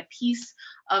actually putting a piece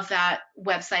of that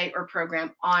website or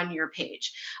program on your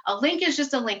page. A link is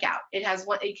just a link out.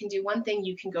 It can do one thing,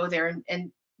 you can go there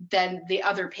and then the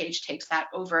other page takes that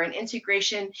over. An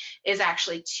integration is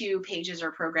actually two pages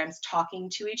or programs talking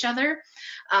to each other.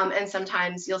 And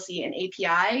sometimes you'll see an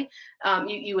API.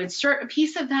 You insert a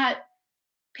piece of that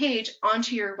page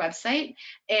onto your website,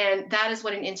 and that is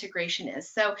what an integration is.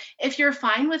 So if you're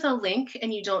fine with a link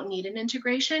and you don't need an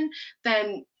integration,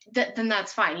 then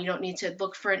that's fine. You don't need to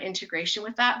look for an integration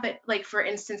with that. But like, for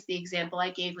instance, the example I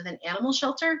gave with an animal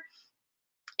shelter,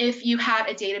 if you had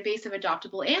a database of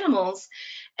adoptable animals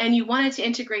and you wanted to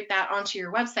integrate that onto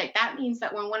your website, that means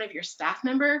that when one of your staff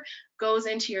member goes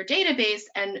into your database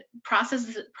and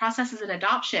processes an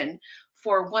adoption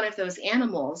for one of those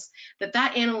animals,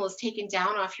 that animal is taken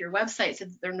down off your website so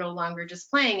that they're no longer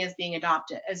displaying as being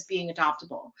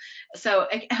adoptable. So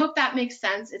I hope that makes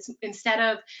sense. It's instead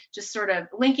of just sort of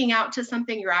linking out to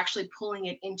something, you're actually pulling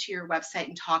it into your website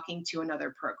and talking to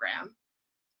another program.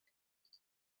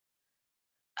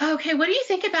 Okay, what do you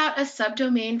think about a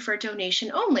subdomain for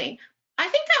donation only? I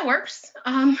think that works.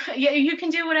 Yeah, you can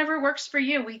do whatever works for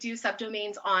you. We do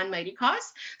subdomains on Mighty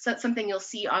Cause. So that's something you'll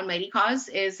see on Mighty Cause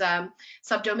is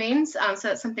subdomains. So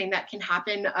that's something that can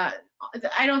happen.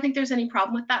 I don't think there's any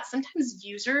problem with that. Sometimes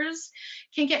users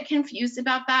can get confused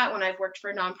about that. When I've worked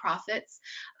for nonprofits,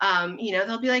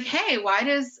 they'll be like, hey, why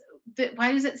does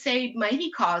it say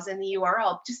Mighty Cause in the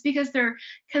URL? Just because they're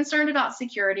concerned about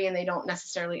security and they don't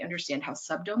necessarily understand how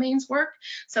subdomains work.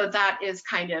 So that is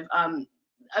kind of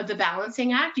the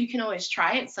balancing act. You can always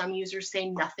try it. Some users say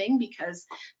nothing because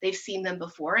they've seen them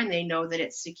before and they know that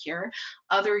it's secure.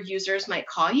 Other users might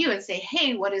call you and say,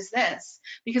 hey, what is this?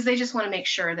 Because they just want to make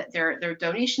sure that their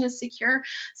donation is secure.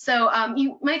 So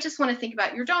you might just want to think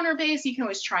about your donor base. You can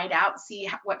always try it out, see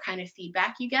what kind of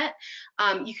feedback you get.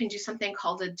 You can do something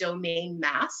called a domain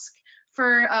mask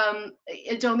for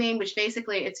a domain, which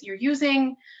basically you're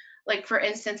using, like, for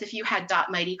instance, if you had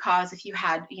 .mightycause, if you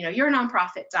had, your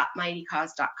nonprofit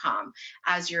 .mightycause.com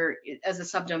as a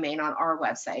subdomain on our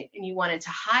website, and you wanted to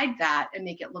hide that and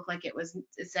make it look like it was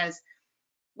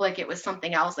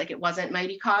something else, like it wasn't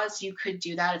Mighty Cause, you could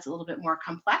do that. It's a little bit more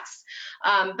complex,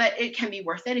 but it can be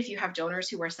worth it if you have donors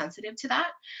who are sensitive to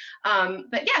that.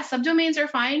 But yeah, subdomains are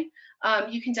fine.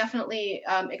 You can definitely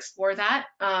explore that.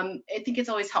 I think it's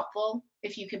always helpful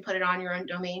if you can put it on your own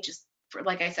domain, just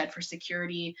like I said, for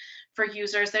security for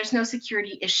users. There's no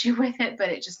security issue with it, but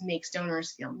it just makes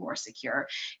donors feel more secure,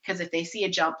 because if they see a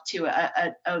jump to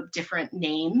a different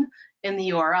name in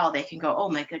the URL, they can go, oh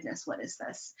my goodness, what is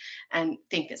this? And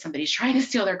think that somebody's trying to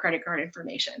steal their credit card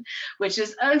information, which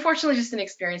is unfortunately just an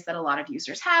experience that a lot of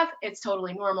users have. It's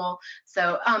totally normal.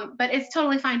 So, but it's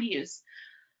totally fine to use.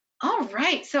 All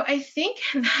right, so I think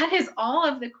that is all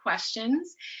of the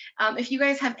questions. If you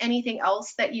guys have anything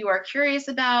else that you are curious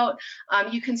about,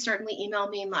 you can certainly email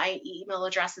me. My email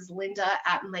address is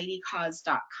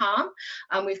linda@mightycause.com.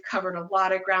 We've covered a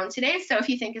lot of ground today, so if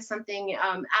you think of something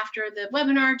after the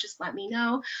webinar, just let me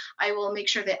know. I will make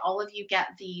sure that all of you get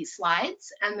the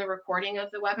slides and the recording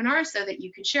of the webinar so that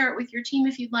you can share it with your team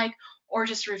if you'd like, or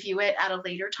just review it at a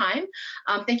later time.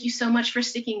 Thank you so much for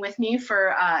sticking with me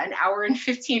for an hour and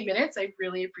 15 minutes. I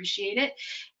really appreciate it.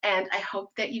 And I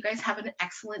hope that you guys have an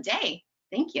excellent day.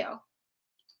 Thank you.